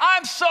say,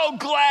 I'm so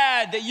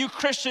glad that you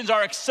Christians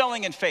are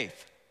excelling in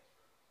faith.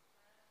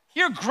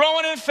 You're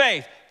growing in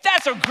faith.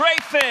 That's a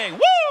great thing.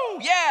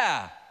 Woo,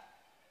 yeah.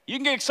 You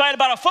can get excited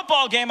about a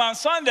football game on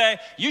Sunday.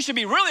 You should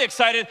be really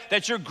excited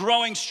that you're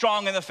growing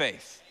strong in the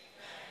faith.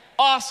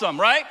 Awesome,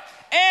 right?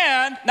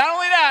 And not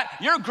only that,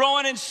 you're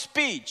growing in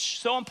speech.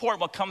 So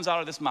important what comes out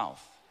of this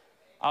mouth.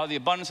 Out of the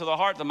abundance of the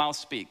heart, the mouth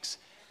speaks.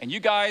 And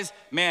you guys,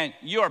 man,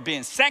 you are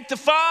being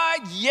sanctified.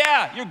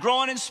 Yeah, you're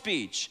growing in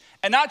speech.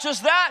 And not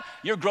just that,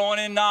 you're growing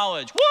in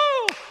knowledge.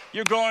 Woo!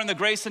 You're growing in the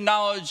grace and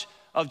knowledge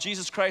of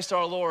Jesus Christ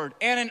our Lord,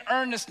 and in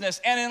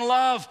earnestness and in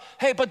love.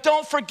 Hey, but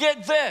don't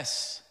forget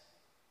this.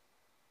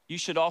 You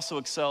should also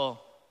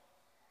excel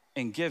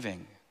in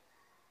giving,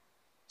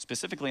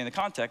 specifically in the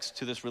context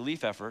to this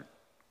relief effort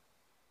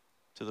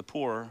to the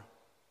poor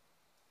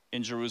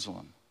in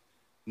Jerusalem.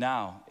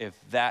 Now, if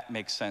that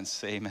makes sense,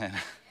 say amen.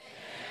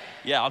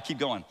 Yeah, I'll keep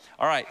going.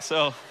 All right,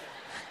 so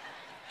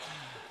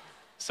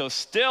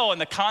still in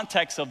the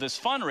context of this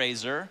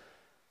fundraiser,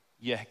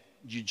 you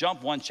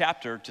jump one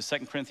chapter to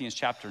 2 Corinthians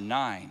chapter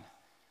 9.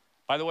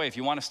 By the way, if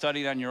you want to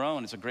study it on your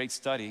own, it's a great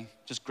study.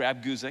 Just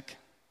grab Guzik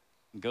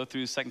and go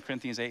through 2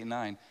 Corinthians 8 and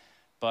 9.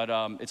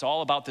 But it's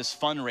all about this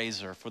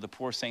fundraiser for the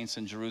poor saints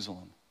in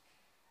Jerusalem.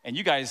 And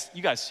you guys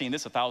seen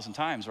this 1,000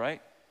 times,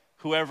 right?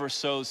 Whoever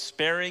sows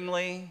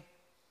sparingly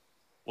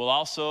will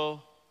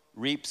also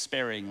reap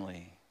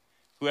sparingly.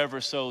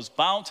 Whoever sows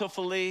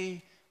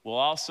bountifully will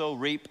also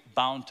reap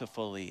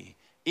bountifully.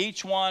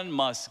 Each one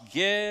must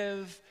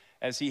give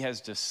as he has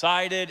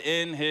decided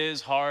in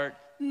his heart,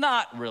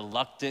 not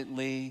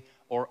reluctantly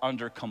or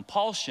under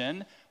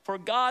compulsion, for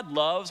God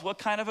loves what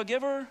kind of a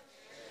giver?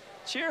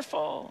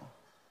 Cheerful.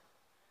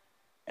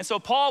 And so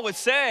Paul would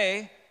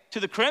say to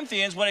the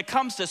Corinthians, when it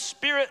comes to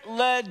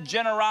spirit-led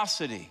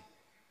generosity,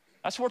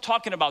 that's what we're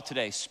talking about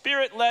today,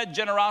 spirit-led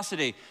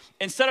generosity.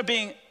 Instead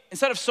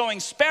of sowing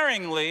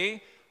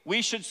sparingly,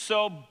 we should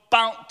sow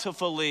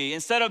bountifully.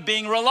 Instead of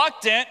being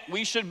reluctant,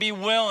 we should be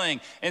willing.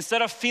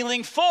 Instead of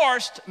feeling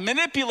forced,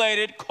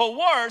 manipulated,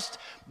 coerced,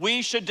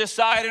 we should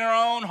decide in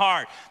our own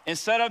heart.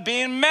 Instead of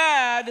being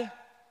mad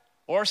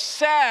or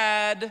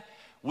sad,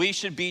 we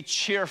should be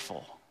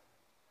cheerful.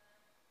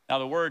 Now,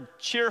 the word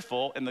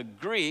cheerful in the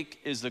Greek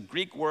is the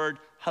Greek word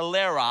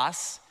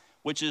hilaros,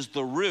 which is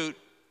the root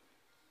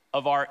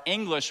of our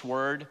English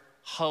word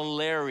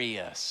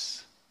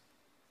hilarious.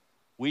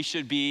 We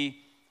should be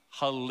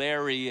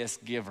hilarious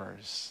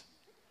givers.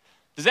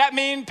 Does that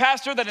mean,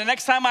 Pastor, that the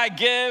next time I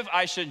give,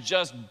 I should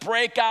just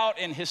break out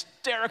in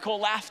hysterical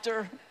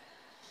laughter?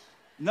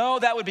 No,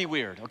 that would be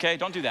weird, okay?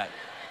 Don't do that.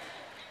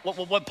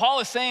 What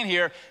Paul is saying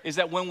here is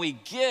that when we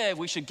give,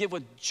 we should give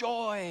with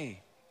joy.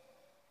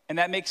 And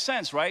that makes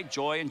sense, right?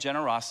 Joy and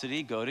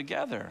generosity go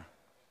together.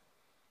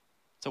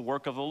 It's a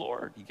work of the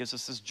Lord. He gives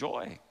us this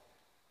joy.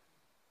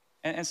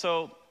 And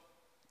so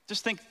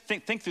just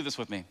think through this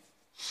with me.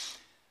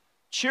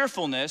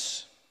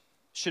 Cheerfulness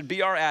should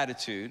be our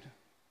attitude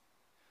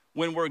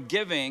when we're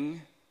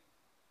giving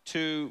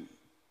to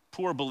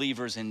poor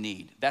believers in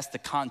need. That's the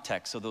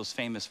context of those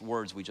famous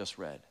words we just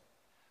read.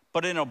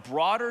 But in a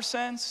broader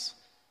sense,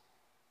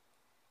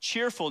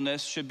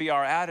 cheerfulness should be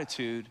our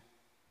attitude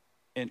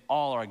in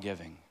all our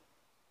giving.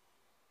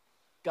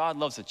 God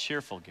loves a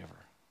cheerful giver.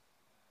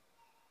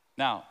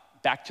 Now,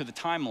 back to the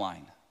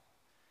timeline.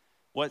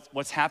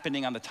 What's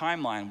happening on the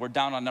timeline? We're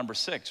down on number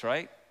 6,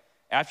 right?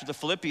 After the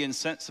Philippians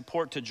sent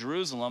support to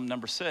Jerusalem,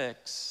 number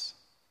 6,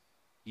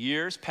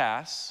 years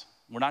pass.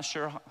 We're not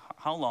sure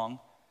how long,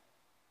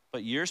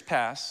 but years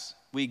pass.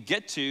 We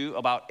get to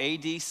about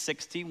AD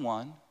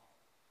 61.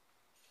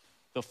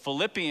 The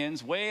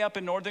Philippians, way up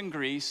in northern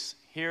Greece,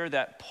 hear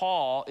that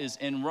Paul is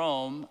in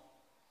Rome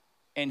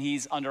and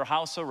he's under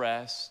house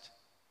arrest.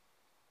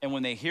 And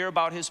when they hear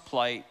about his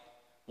plight,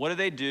 what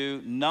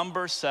do?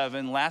 Number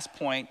 7, last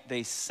point,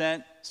 they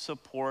sent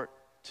support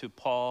to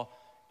Paul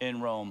in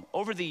Rome.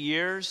 Over the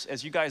years,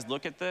 as you guys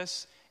look at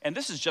this, and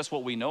this is just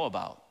what we know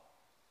about,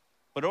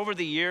 but over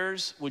the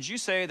years, would you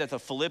say that the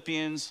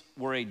Philippians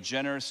were a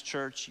generous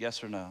church,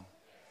 yes or no?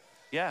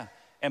 Yeah.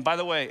 And by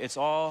the way, it's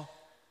all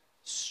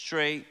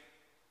straight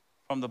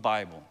from the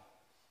Bible.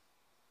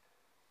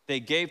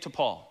 They gave to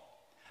Paul.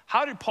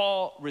 How did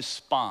Paul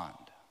respond?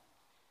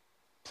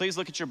 Please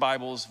look at your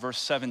Bibles, verse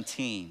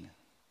 17.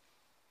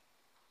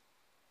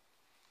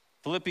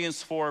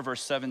 Philippians 4,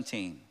 verse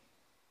 17.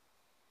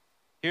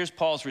 Here's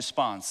Paul's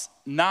response.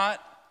 Not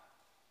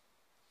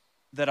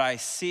that I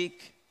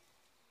seek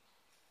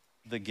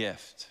the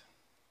gift.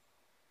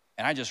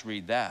 And I just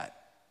read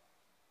that,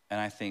 and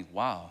I think,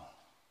 wow,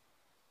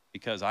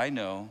 because I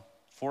know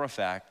for a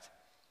fact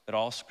that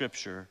all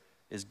Scripture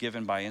is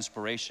given by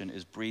inspiration,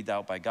 is breathed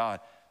out by God.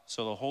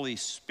 So the Holy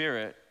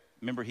Spirit,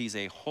 remember he's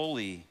a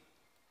Holy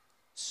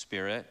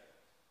Spirit,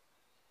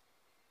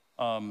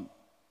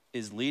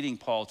 is leading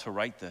Paul to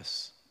write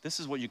this. This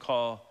is what you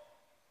call,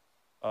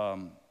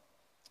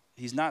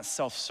 he's not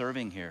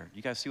self-serving here.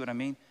 You guys see what I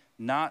mean?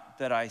 Not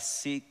that I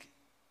seek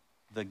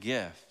the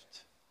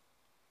gift,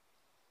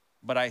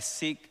 but I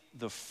seek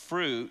the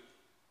fruit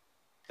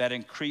that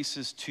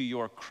increases to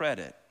your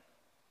credit.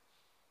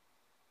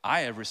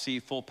 I have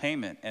received full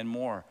payment and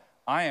more.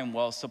 I am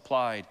well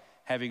supplied,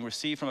 having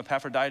received from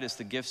Epaphroditus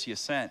the gifts he has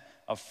sent,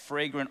 a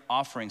fragrant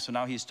offering. So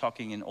now he's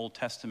talking in Old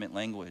Testament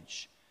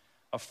language.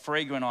 A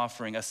fragrant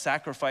offering, a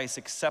sacrifice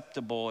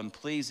acceptable and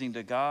pleasing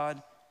to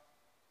God.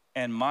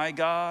 And my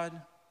God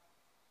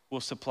will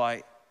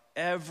supply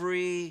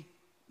every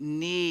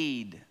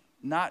need,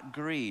 not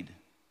greed,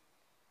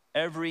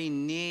 every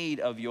need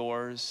of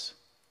yours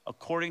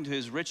according to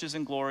his riches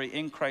and glory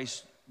in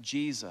Christ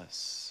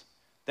Jesus.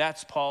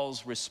 That's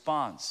Paul's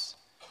response.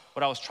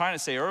 what I was trying to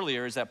say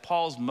earlier is that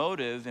Paul's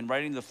motive in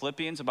writing the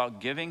Philippians about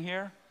giving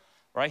here,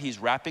 right? He's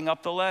wrapping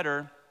up the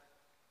letter.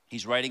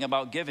 He's writing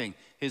about giving.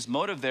 His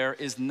motive there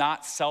is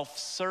not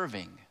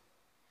self-serving.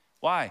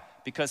 Why?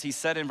 Because he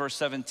said in verse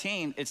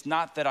 17, it's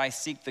not that I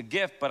seek the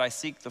gift, but I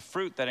seek the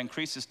fruit that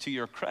increases to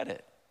your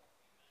credit.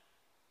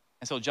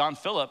 And so John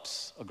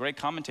Phillips, a great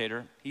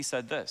commentator, he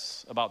said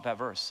this about that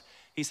verse.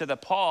 He said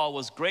that Paul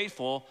was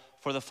grateful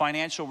for the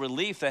financial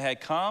relief that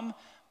had come,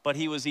 but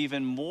he was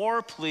even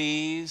more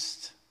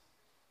pleased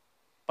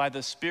by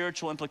the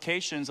spiritual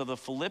implications of the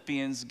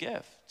Philippians'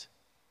 gift.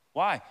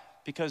 Why?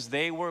 Because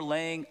they were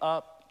laying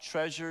up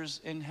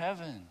treasures in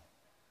heaven.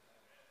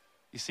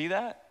 You see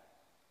that?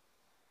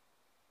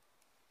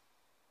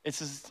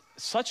 It's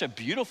such a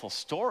beautiful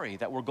story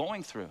that we're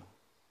going through.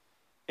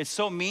 It's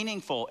so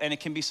meaningful and it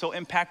can be so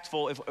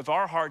impactful if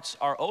our hearts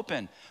are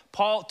open.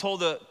 Paul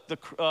told the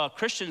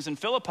Christians in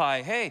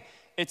Philippi, hey,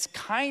 it's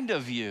kind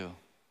of you.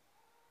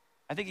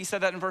 I think he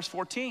said that in verse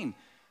 14.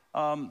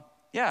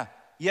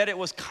 Yet it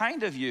was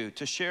kind of you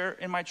to share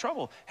in my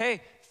trouble.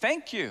 Hey,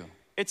 thank you.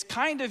 It's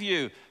kind of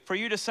you for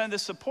you to send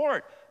this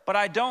support. But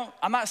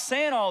I'm not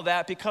saying all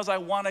that because I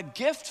want a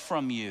gift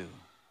from you.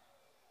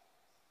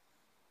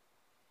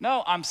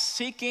 No, I'm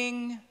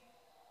seeking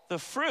the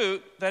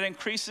fruit that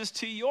increases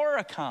to your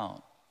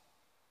account.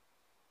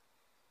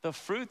 The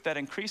fruit that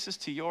increases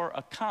to your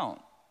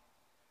account.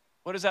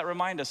 What does that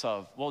remind us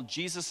of? Well,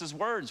 Jesus'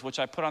 words, which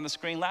I put on the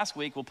screen last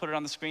week, we'll put it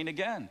on the screen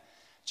again.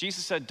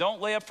 Jesus said,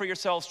 don't lay up for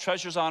yourselves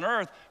treasures on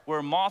earth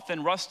where moth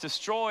and rust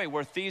destroy,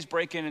 where thieves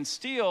break in and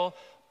steal,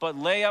 but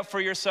lay up for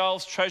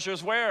yourselves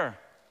treasures where?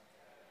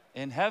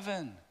 In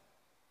heaven,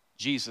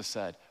 Jesus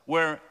said,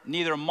 where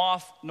neither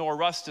moth nor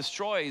rust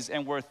destroys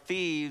and where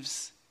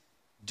thieves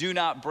do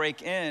not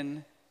break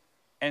in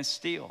and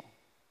steal.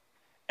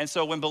 And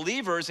so when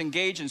believers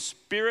engage in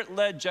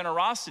spirit-led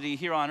generosity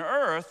here on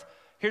earth,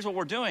 here's what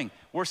we're doing.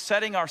 We're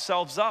setting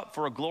ourselves up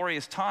for a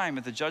glorious time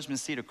at the judgment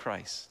seat of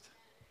Christ.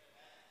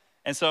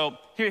 And so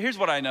here's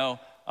what I know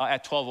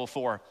at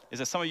 12:04 is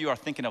that some of you are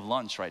thinking of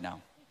lunch right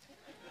now.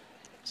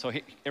 So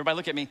everybody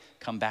look at me,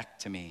 come back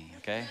to me,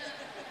 okay?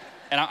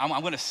 And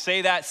I'm gonna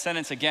say that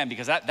sentence again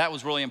because that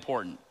was really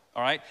important,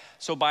 all right?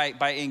 So by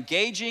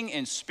engaging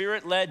in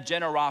spirit-led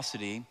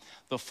generosity,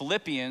 the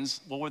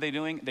Philippians, what were they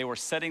doing? They were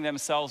setting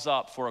themselves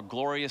up for a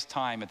glorious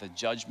time at the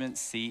judgment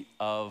seat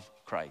of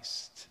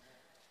Christ.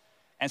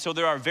 And so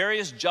there are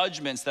various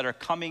judgments that are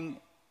coming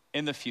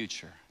in the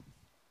future.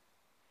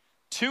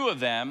 Two of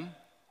them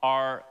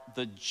are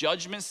the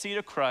judgment seat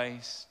of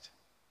Christ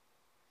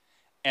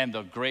and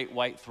the great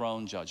white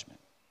throne judgment.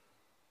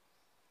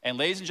 And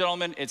ladies and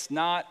gentlemen, it's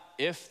not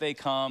if they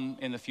come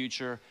in the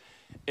future,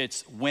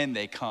 it's when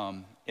they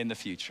come in the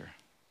future.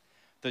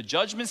 The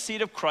judgment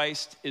seat of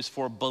Christ is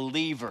for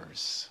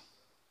believers.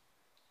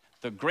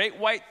 The great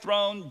white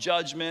throne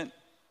judgment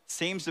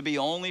seems to be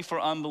only for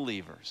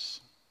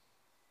unbelievers.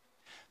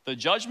 The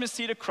judgment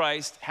seat of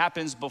Christ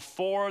happens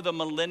before the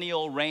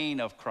millennial reign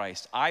of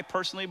Christ. I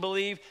personally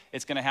believe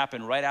it's gonna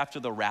happen right after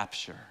the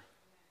rapture.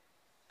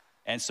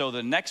 And so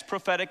the next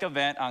prophetic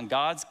event on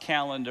God's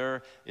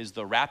calendar is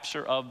the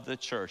rapture of the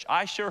church.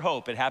 I sure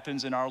hope it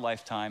happens in our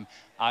lifetime.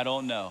 I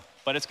don't know,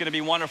 but it's gonna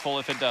be wonderful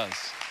if it does.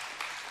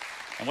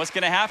 And what's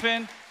gonna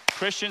happen?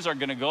 Christians are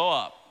gonna go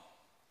up.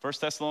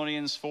 1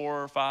 Thessalonians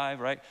 4 or 5,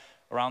 right?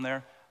 Around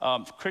there.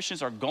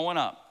 Christians are going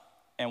up.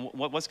 And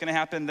what's gonna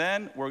happen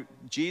then? We're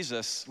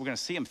gonna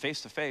see him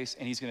face to face,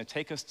 and he's gonna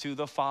take us to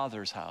the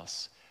Father's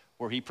house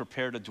where he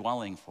prepared a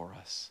dwelling for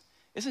us.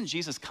 Isn't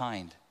Jesus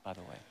kind, by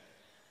the way?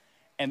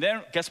 And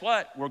then guess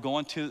what? We're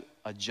going to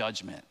a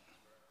judgment.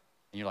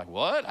 And you're like,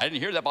 what? I didn't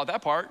hear about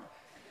that part.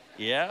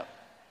 Yeah,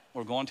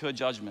 we're going to a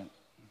judgment.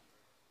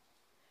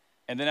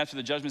 And then after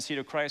the judgment seat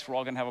of Christ, we're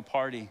all gonna have a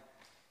party.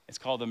 It's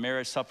called the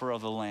marriage supper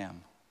of the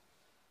Lamb.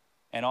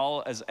 And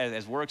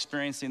as we're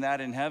experiencing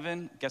that in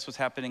heaven, guess what's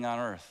happening on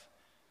earth?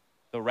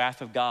 The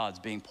wrath of God's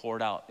being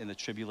poured out in the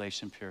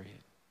tribulation period.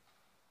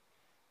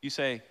 You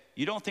say,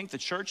 you don't think the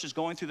church is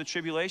going through the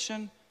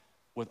tribulation?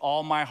 With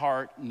all my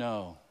heart,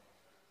 no.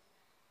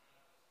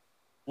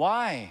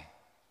 Why?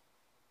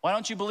 Why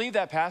don't you believe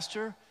that,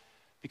 Pastor?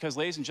 Because,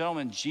 ladies and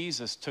gentlemen,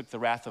 Jesus took the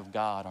wrath of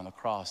God on the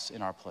cross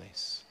in our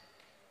place.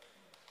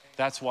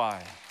 That's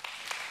why.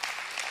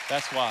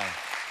 That's why.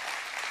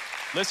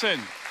 Listen,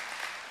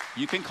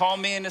 you can call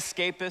me an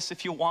escapist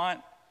if you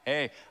want.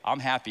 Hey, I'm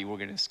happy we're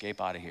gonna escape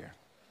out of here.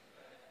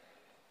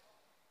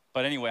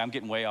 But anyway, I'm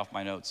getting way off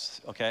my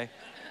notes, okay?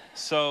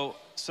 So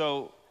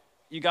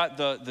you got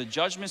the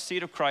judgment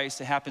seat of Christ.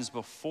 It happens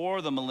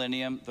before the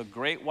millennium. The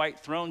great white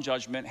throne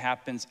judgment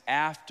happens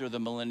after the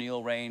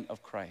millennial reign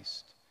of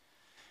Christ.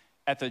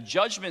 At the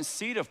judgment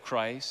seat of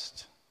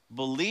Christ,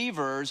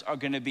 believers are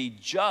gonna be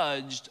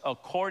judged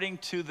according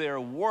to their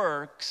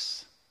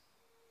works,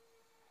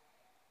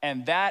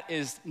 and that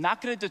is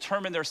not gonna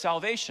determine their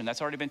salvation.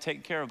 That's already been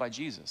taken care of by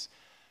Jesus.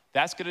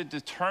 That's gonna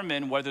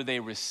determine whether they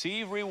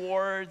receive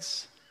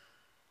rewards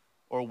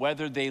or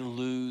whether they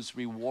lose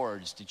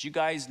rewards. Did you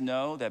guys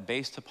know that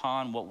based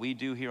upon what we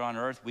do here on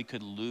earth, we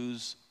could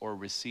lose or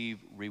receive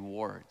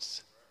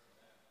rewards?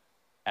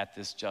 at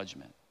this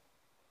judgment.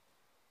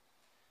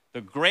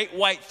 The great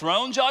white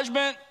throne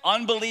judgment,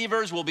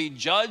 unbelievers will be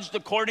judged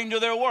according to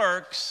their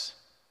works,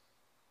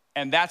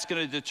 and that's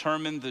going to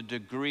determine the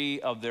degree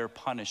of their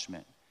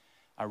punishment.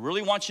 I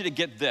really want you to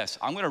get this.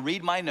 I'm going to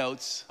read my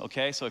notes,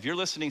 okay? So if you're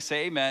listening,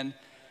 say amen.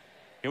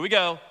 Here we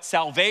go.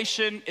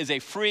 Salvation is a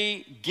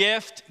free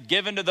gift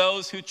given to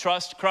those who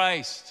trust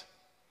Christ.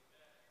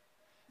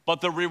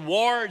 But the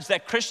rewards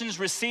that Christians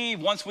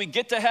receive once we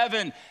get to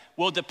heaven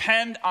will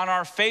depend on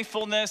our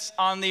faithfulness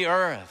on the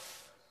earth.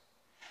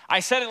 I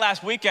said it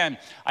last weekend.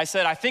 I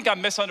said, I think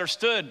I'm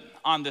misunderstood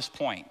on this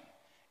point.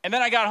 And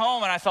then I got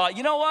home and I thought,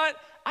 you know what?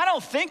 I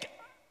don't think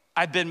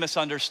I've been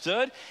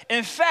misunderstood.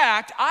 In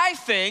fact, I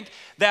think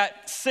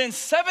that since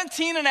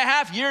 17 and a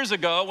half years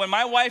ago, when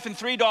my wife and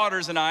 3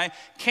 daughters and I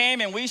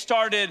came and we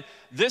started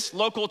this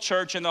local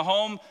church in the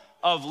home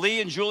of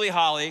Lee and Julie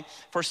Holly,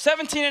 for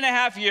 17 and a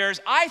half years,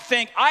 I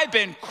think I've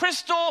been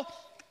crystal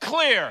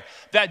clear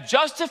that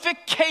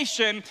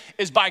justification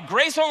is by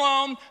grace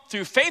alone,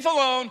 through faith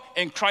alone,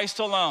 in Christ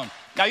alone.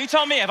 Now you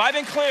tell me, have I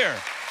been clear?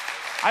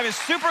 I've been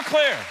super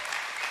clear.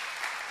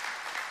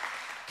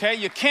 Okay,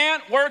 you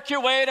can't work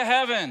your way to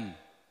heaven.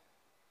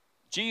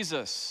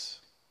 Jesus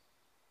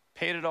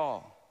paid it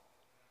all.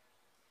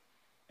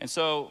 And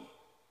so,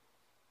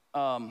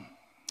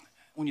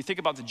 when you think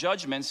about the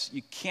judgments,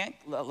 you can't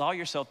allow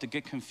yourself to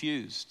get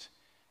confused.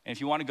 And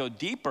if you want to go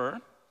deeper,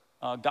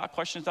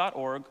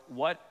 gotquestions.org,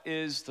 what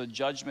is the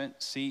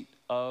judgment seat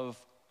of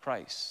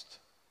Christ?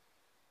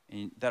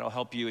 And that'll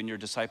help you in your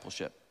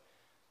discipleship.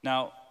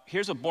 Now,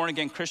 here's what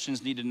born-again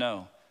Christians need to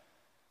know.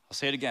 I'll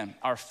say it again.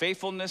 Our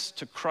faithfulness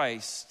to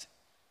Christ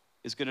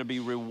is going to be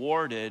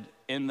rewarded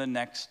in the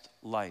next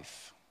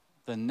life.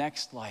 The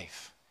next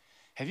life.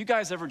 Have you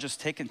guys ever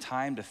just taken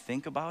time to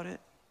think about it?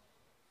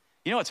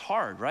 You know, it's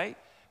hard, right?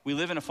 We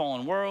live in a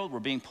fallen world. We're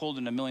being pulled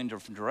in a million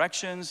different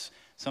directions.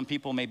 Some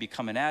people may be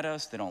coming at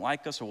us. They don't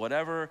like us or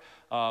whatever.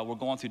 We're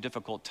going through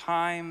difficult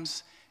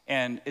times.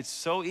 And it's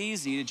so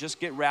easy to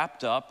just get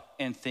wrapped up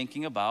in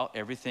thinking about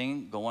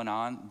everything going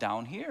on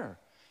down here.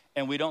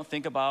 And we don't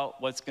think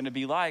about what's going to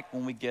be like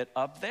when we get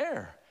up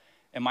there.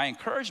 And my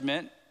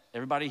encouragement,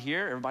 everybody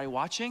here, everybody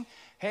watching,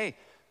 hey,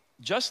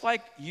 just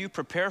like you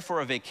prepare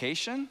for a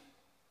vacation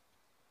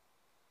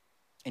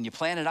and you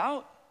plan it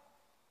out,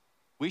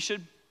 we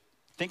should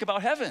think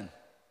about heaven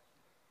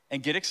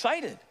and get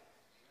excited.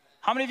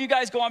 How many of you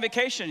guys go on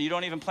vacation and you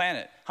don't even plan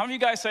it? How many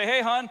of you guys say,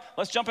 hey, hon,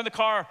 let's jump in the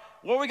car.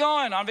 Where are we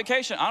going on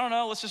vacation? I don't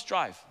know, let's just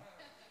drive.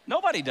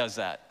 Nobody does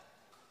that.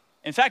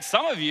 In fact,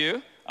 some of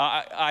you,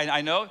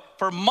 I know,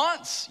 for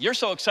months, you're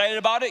so excited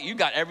about it, you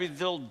got every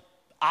little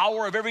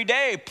hour of every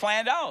day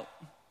planned out.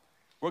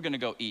 We're gonna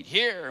go eat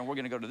here, and we're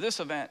gonna go to this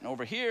event, and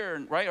over here,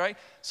 and right?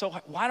 So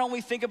why don't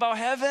we think about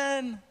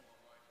heaven?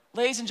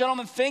 Ladies and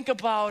gentlemen, think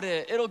about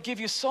it. It'll give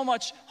you so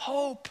much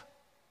hope.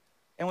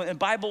 And in the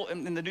Bible,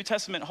 in the New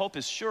Testament, hope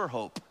is sure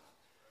hope,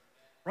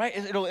 right?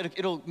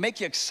 It'll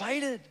make you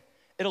excited.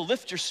 It'll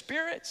lift your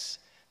spirits.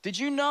 Did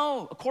you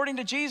know, according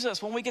to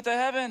Jesus, when we get to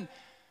heaven,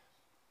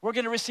 we're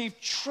gonna receive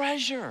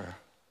treasure.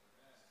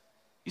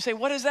 You say,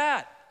 what is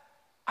that?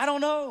 I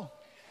don't know,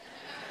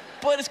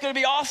 but it's gonna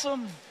be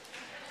awesome.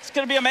 It's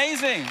gonna be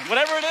amazing,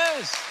 whatever it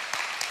is.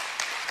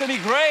 It's gonna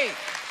be great.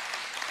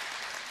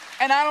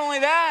 And not only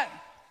that,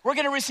 we're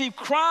gonna receive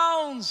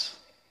crowns.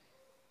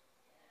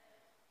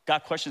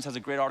 Got Questions has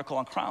a great article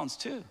on crowns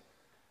too.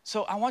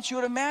 So I want you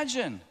to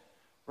imagine,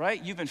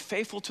 right? You've been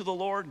faithful to the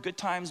Lord, good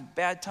times,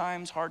 bad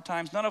times, hard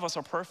times. None of us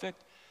are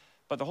perfect,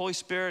 but the Holy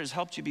Spirit has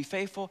helped you be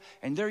faithful.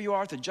 And there you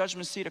are at the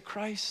judgment seat of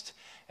Christ,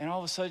 and all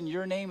of a sudden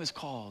your name is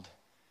called.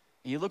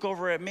 And you look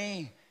over at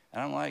me,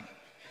 and I'm like,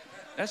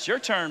 that's your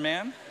turn,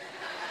 man.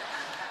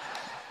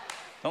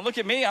 Don't look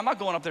at me, I'm not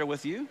going up there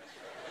with you.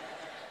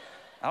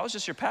 I was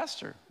just your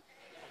pastor,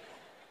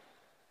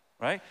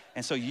 right?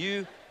 And so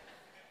you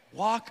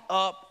walk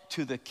up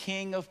to the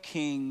King of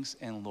Kings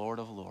and Lord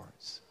of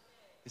Lords.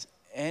 Is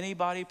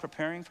anybody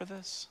preparing for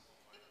this?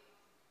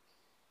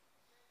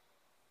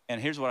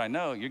 And here's what I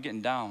know, you're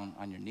getting down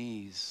on your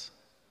knees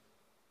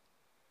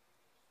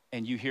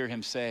and you hear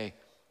him say,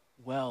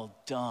 well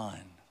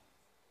done,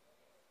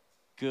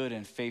 good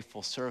and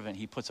faithful servant.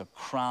 He puts a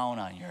crown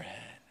on your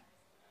head.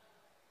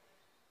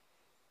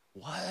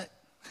 What?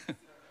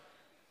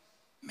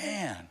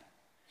 Man,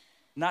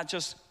 not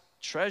just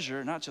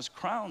treasure, not just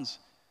crowns,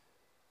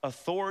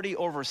 authority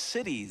over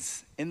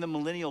cities in the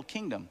millennial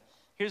kingdom.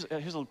 Here's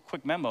a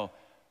quick memo.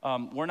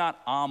 We're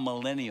not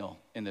amillennial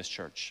in this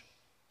church.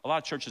 A lot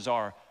of churches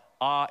are.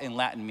 In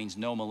Latin means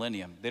no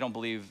millennium. They don't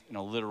believe in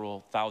a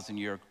literal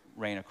 1,000-year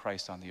reign of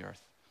Christ on the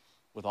earth.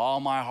 With all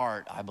my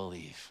heart, I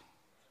believe.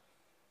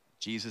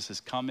 Jesus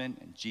is coming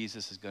and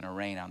Jesus is gonna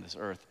reign on this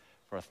earth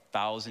for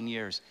 1,000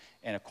 years.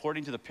 And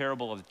according to the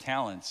parable of the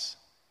talents,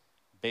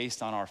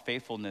 based on our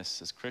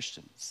faithfulness as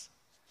Christians,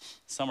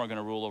 some are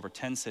gonna rule over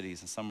 10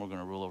 cities and some are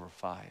gonna rule over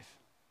 5.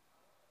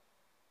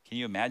 Can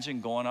you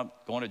imagine going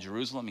to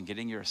Jerusalem and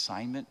getting your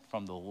assignment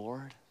from the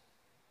Lord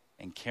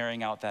and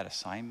carrying out that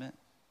assignment?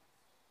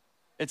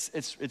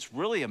 It's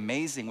really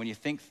amazing when you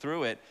think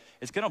through it.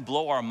 It's gonna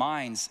blow our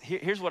minds.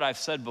 Here's what I've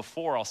said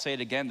before, I'll say it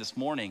again this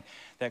morning,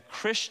 that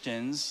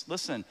Christians,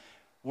 listen,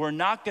 we're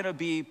not gonna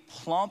be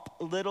plump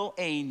little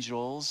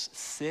angels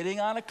sitting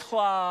on a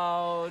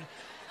cloud,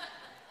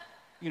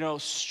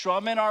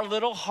 strumming our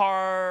little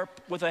harp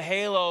with a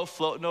halo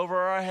floating over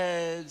our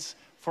heads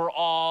for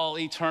all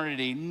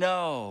eternity.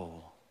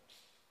 No.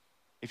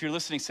 If you're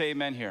listening, say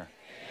amen here.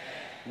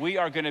 Amen. We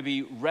are gonna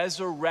be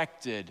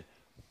resurrected,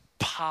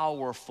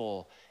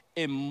 powerful,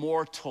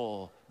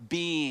 immortal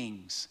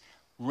beings,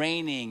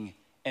 reigning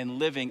and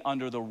living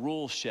under the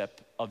ruleship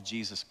of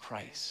Jesus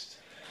Christ.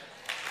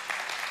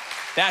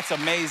 That's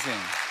amazing.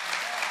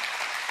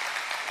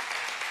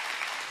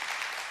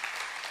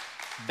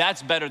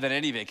 That's better than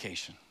any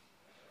vacation.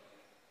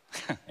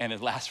 And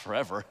it lasts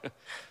forever.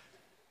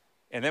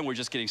 And then we're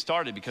just getting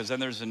started, because then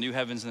there's a new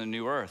heavens and a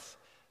new earth.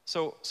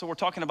 So we're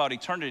talking about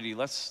eternity.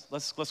 Let's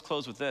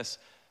close with this.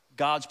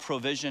 God's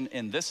provision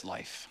in this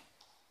life.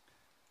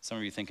 Some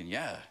of you thinking,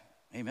 yeah,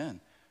 amen,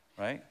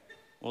 right?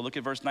 Well, look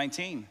at verse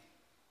 19.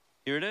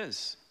 Here it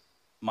is.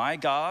 My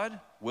God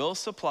will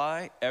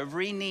supply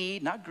every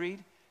need, not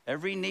greed,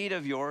 every need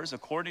of yours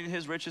according to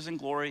his riches and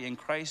glory in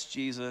Christ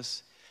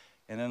Jesus.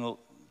 And then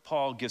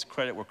Paul gives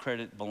credit where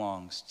credit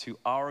belongs. To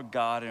our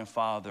God and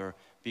Father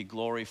be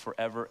glory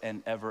forever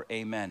and ever,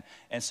 amen.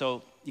 And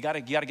so you gotta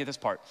get this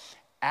part.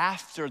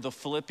 After the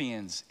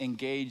Philippians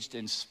engaged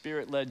in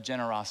spirit-led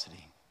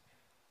generosity,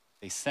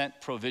 they sent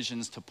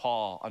provisions to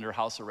Paul under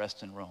house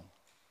arrest in Rome.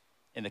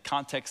 In the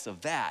context of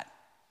that,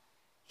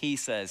 he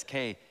says,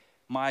 okay,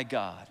 my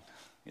God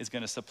is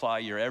gonna supply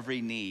your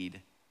every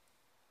need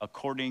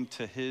according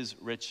to his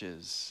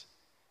riches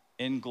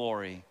in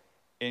glory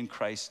in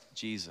Christ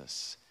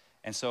Jesus.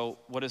 And so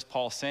what is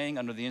Paul saying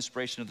under the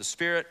inspiration of the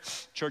Spirit?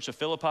 Church of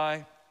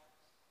Philippi,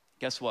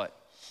 guess what?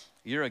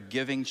 You're a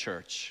giving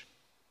church.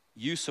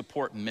 You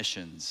support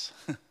missions,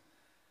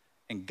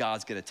 and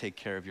God's gonna take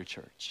care of your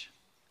church.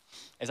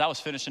 As I was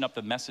finishing up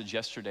the message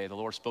yesterday, the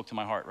Lord spoke to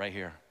my heart right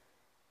here,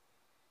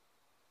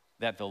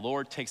 that the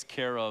Lord takes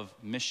care of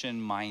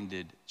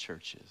mission-minded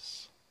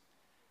churches.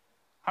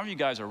 How many of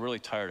you guys are really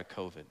tired of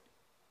COVID,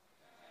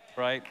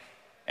 right?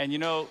 And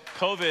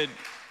COVID,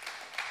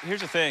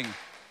 here's the thing,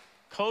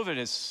 COVID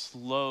has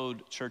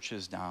slowed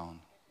churches down.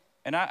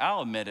 And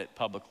I'll admit it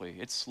publicly,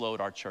 it's slowed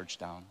our church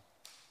down.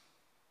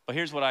 But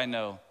here's what I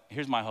know,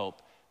 here's my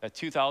hope, that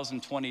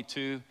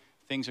 2022,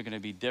 things are gonna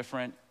be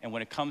different. And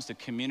when it comes to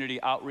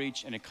community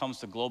outreach and it comes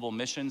to global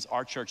missions,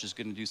 our church is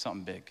gonna do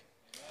something big.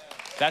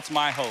 That's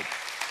my hope,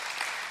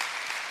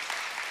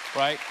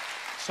 right?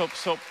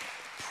 So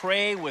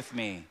pray with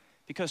me,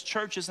 because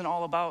church isn't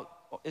only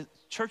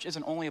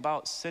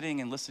about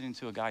sitting and listening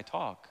to a guy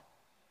talk.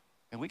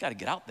 And we gotta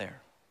get out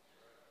there.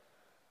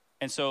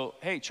 And so,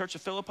 hey, Church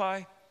of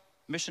Philippi,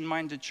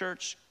 mission-minded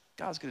church,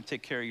 God's gonna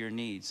take care of your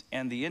needs.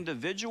 And the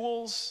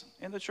individuals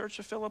in the Church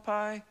of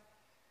Philippi,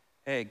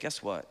 hey,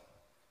 guess what?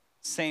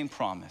 Same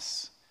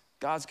promise.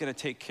 God's gonna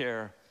take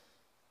care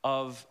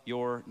of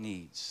your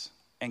needs.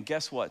 And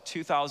guess what?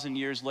 2,000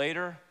 years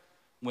later,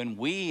 when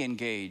we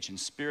engage in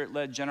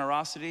spirit-led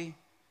generosity,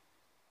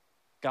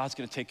 God's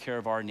gonna take care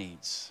of our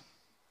needs.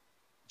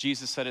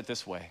 Jesus said it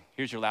this way.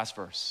 Here's your last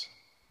verse.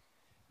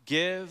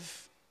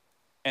 Give,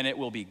 and it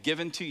will be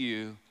given to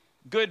you.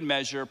 Good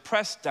measure,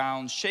 pressed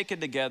down, shaken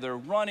together,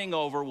 running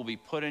over, will be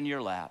put in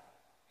your lap.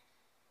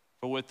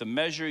 For with the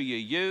measure you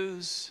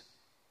use,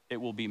 it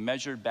will be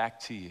measured back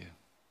to you.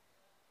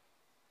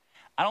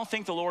 I don't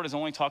think the Lord is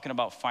only talking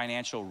about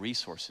financial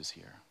resources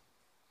here.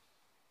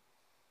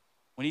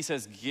 When he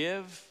says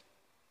give,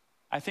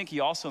 I think he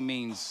also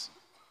means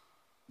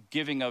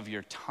giving of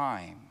your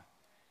time,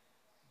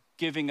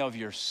 giving of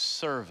your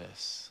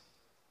service,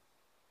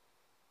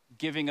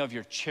 giving of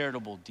your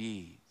charitable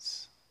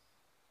deeds.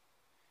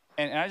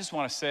 And I just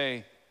want to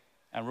say,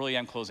 I really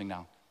am closing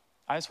now.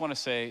 I just want to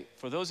say,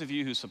 for those of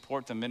you who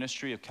support the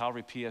ministry of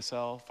Calvary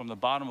PSL, from the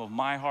bottom of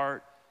my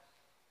heart,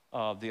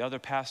 the other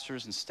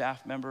pastors and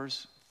staff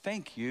members,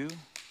 thank you.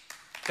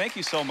 Thank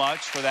you so much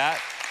for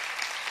that.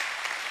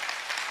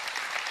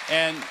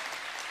 And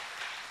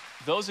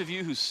those of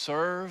you who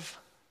serve,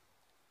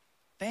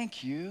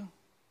 thank you.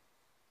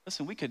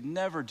 Listen, we could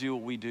never do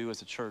what we do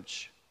as a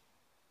church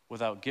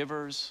without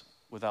givers,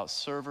 without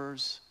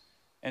servers.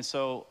 And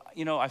so,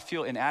 I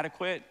feel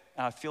inadequate.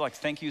 I feel like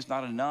thank you is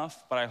not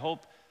enough, but I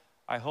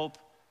hope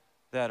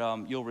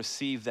that you'll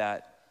receive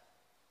that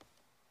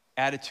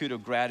attitude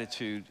of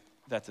gratitude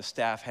that the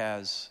staff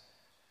has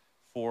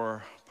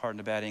for, pardon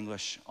the bad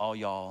English, all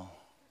y'all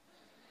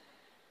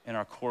in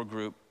our core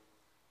group.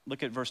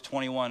 Look at verse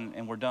 21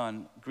 and we're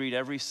done. Greet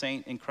every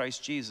saint in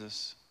Christ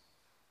Jesus.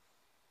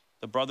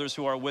 The brothers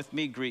who are with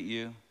me greet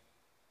you.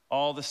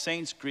 All the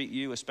saints greet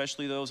you,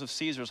 especially those of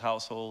Caesar's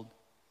household.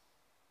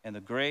 And the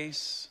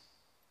grace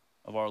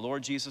of our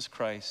Lord Jesus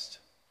Christ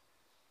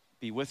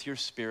be with your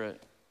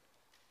spirit.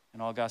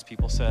 And all God's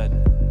people said,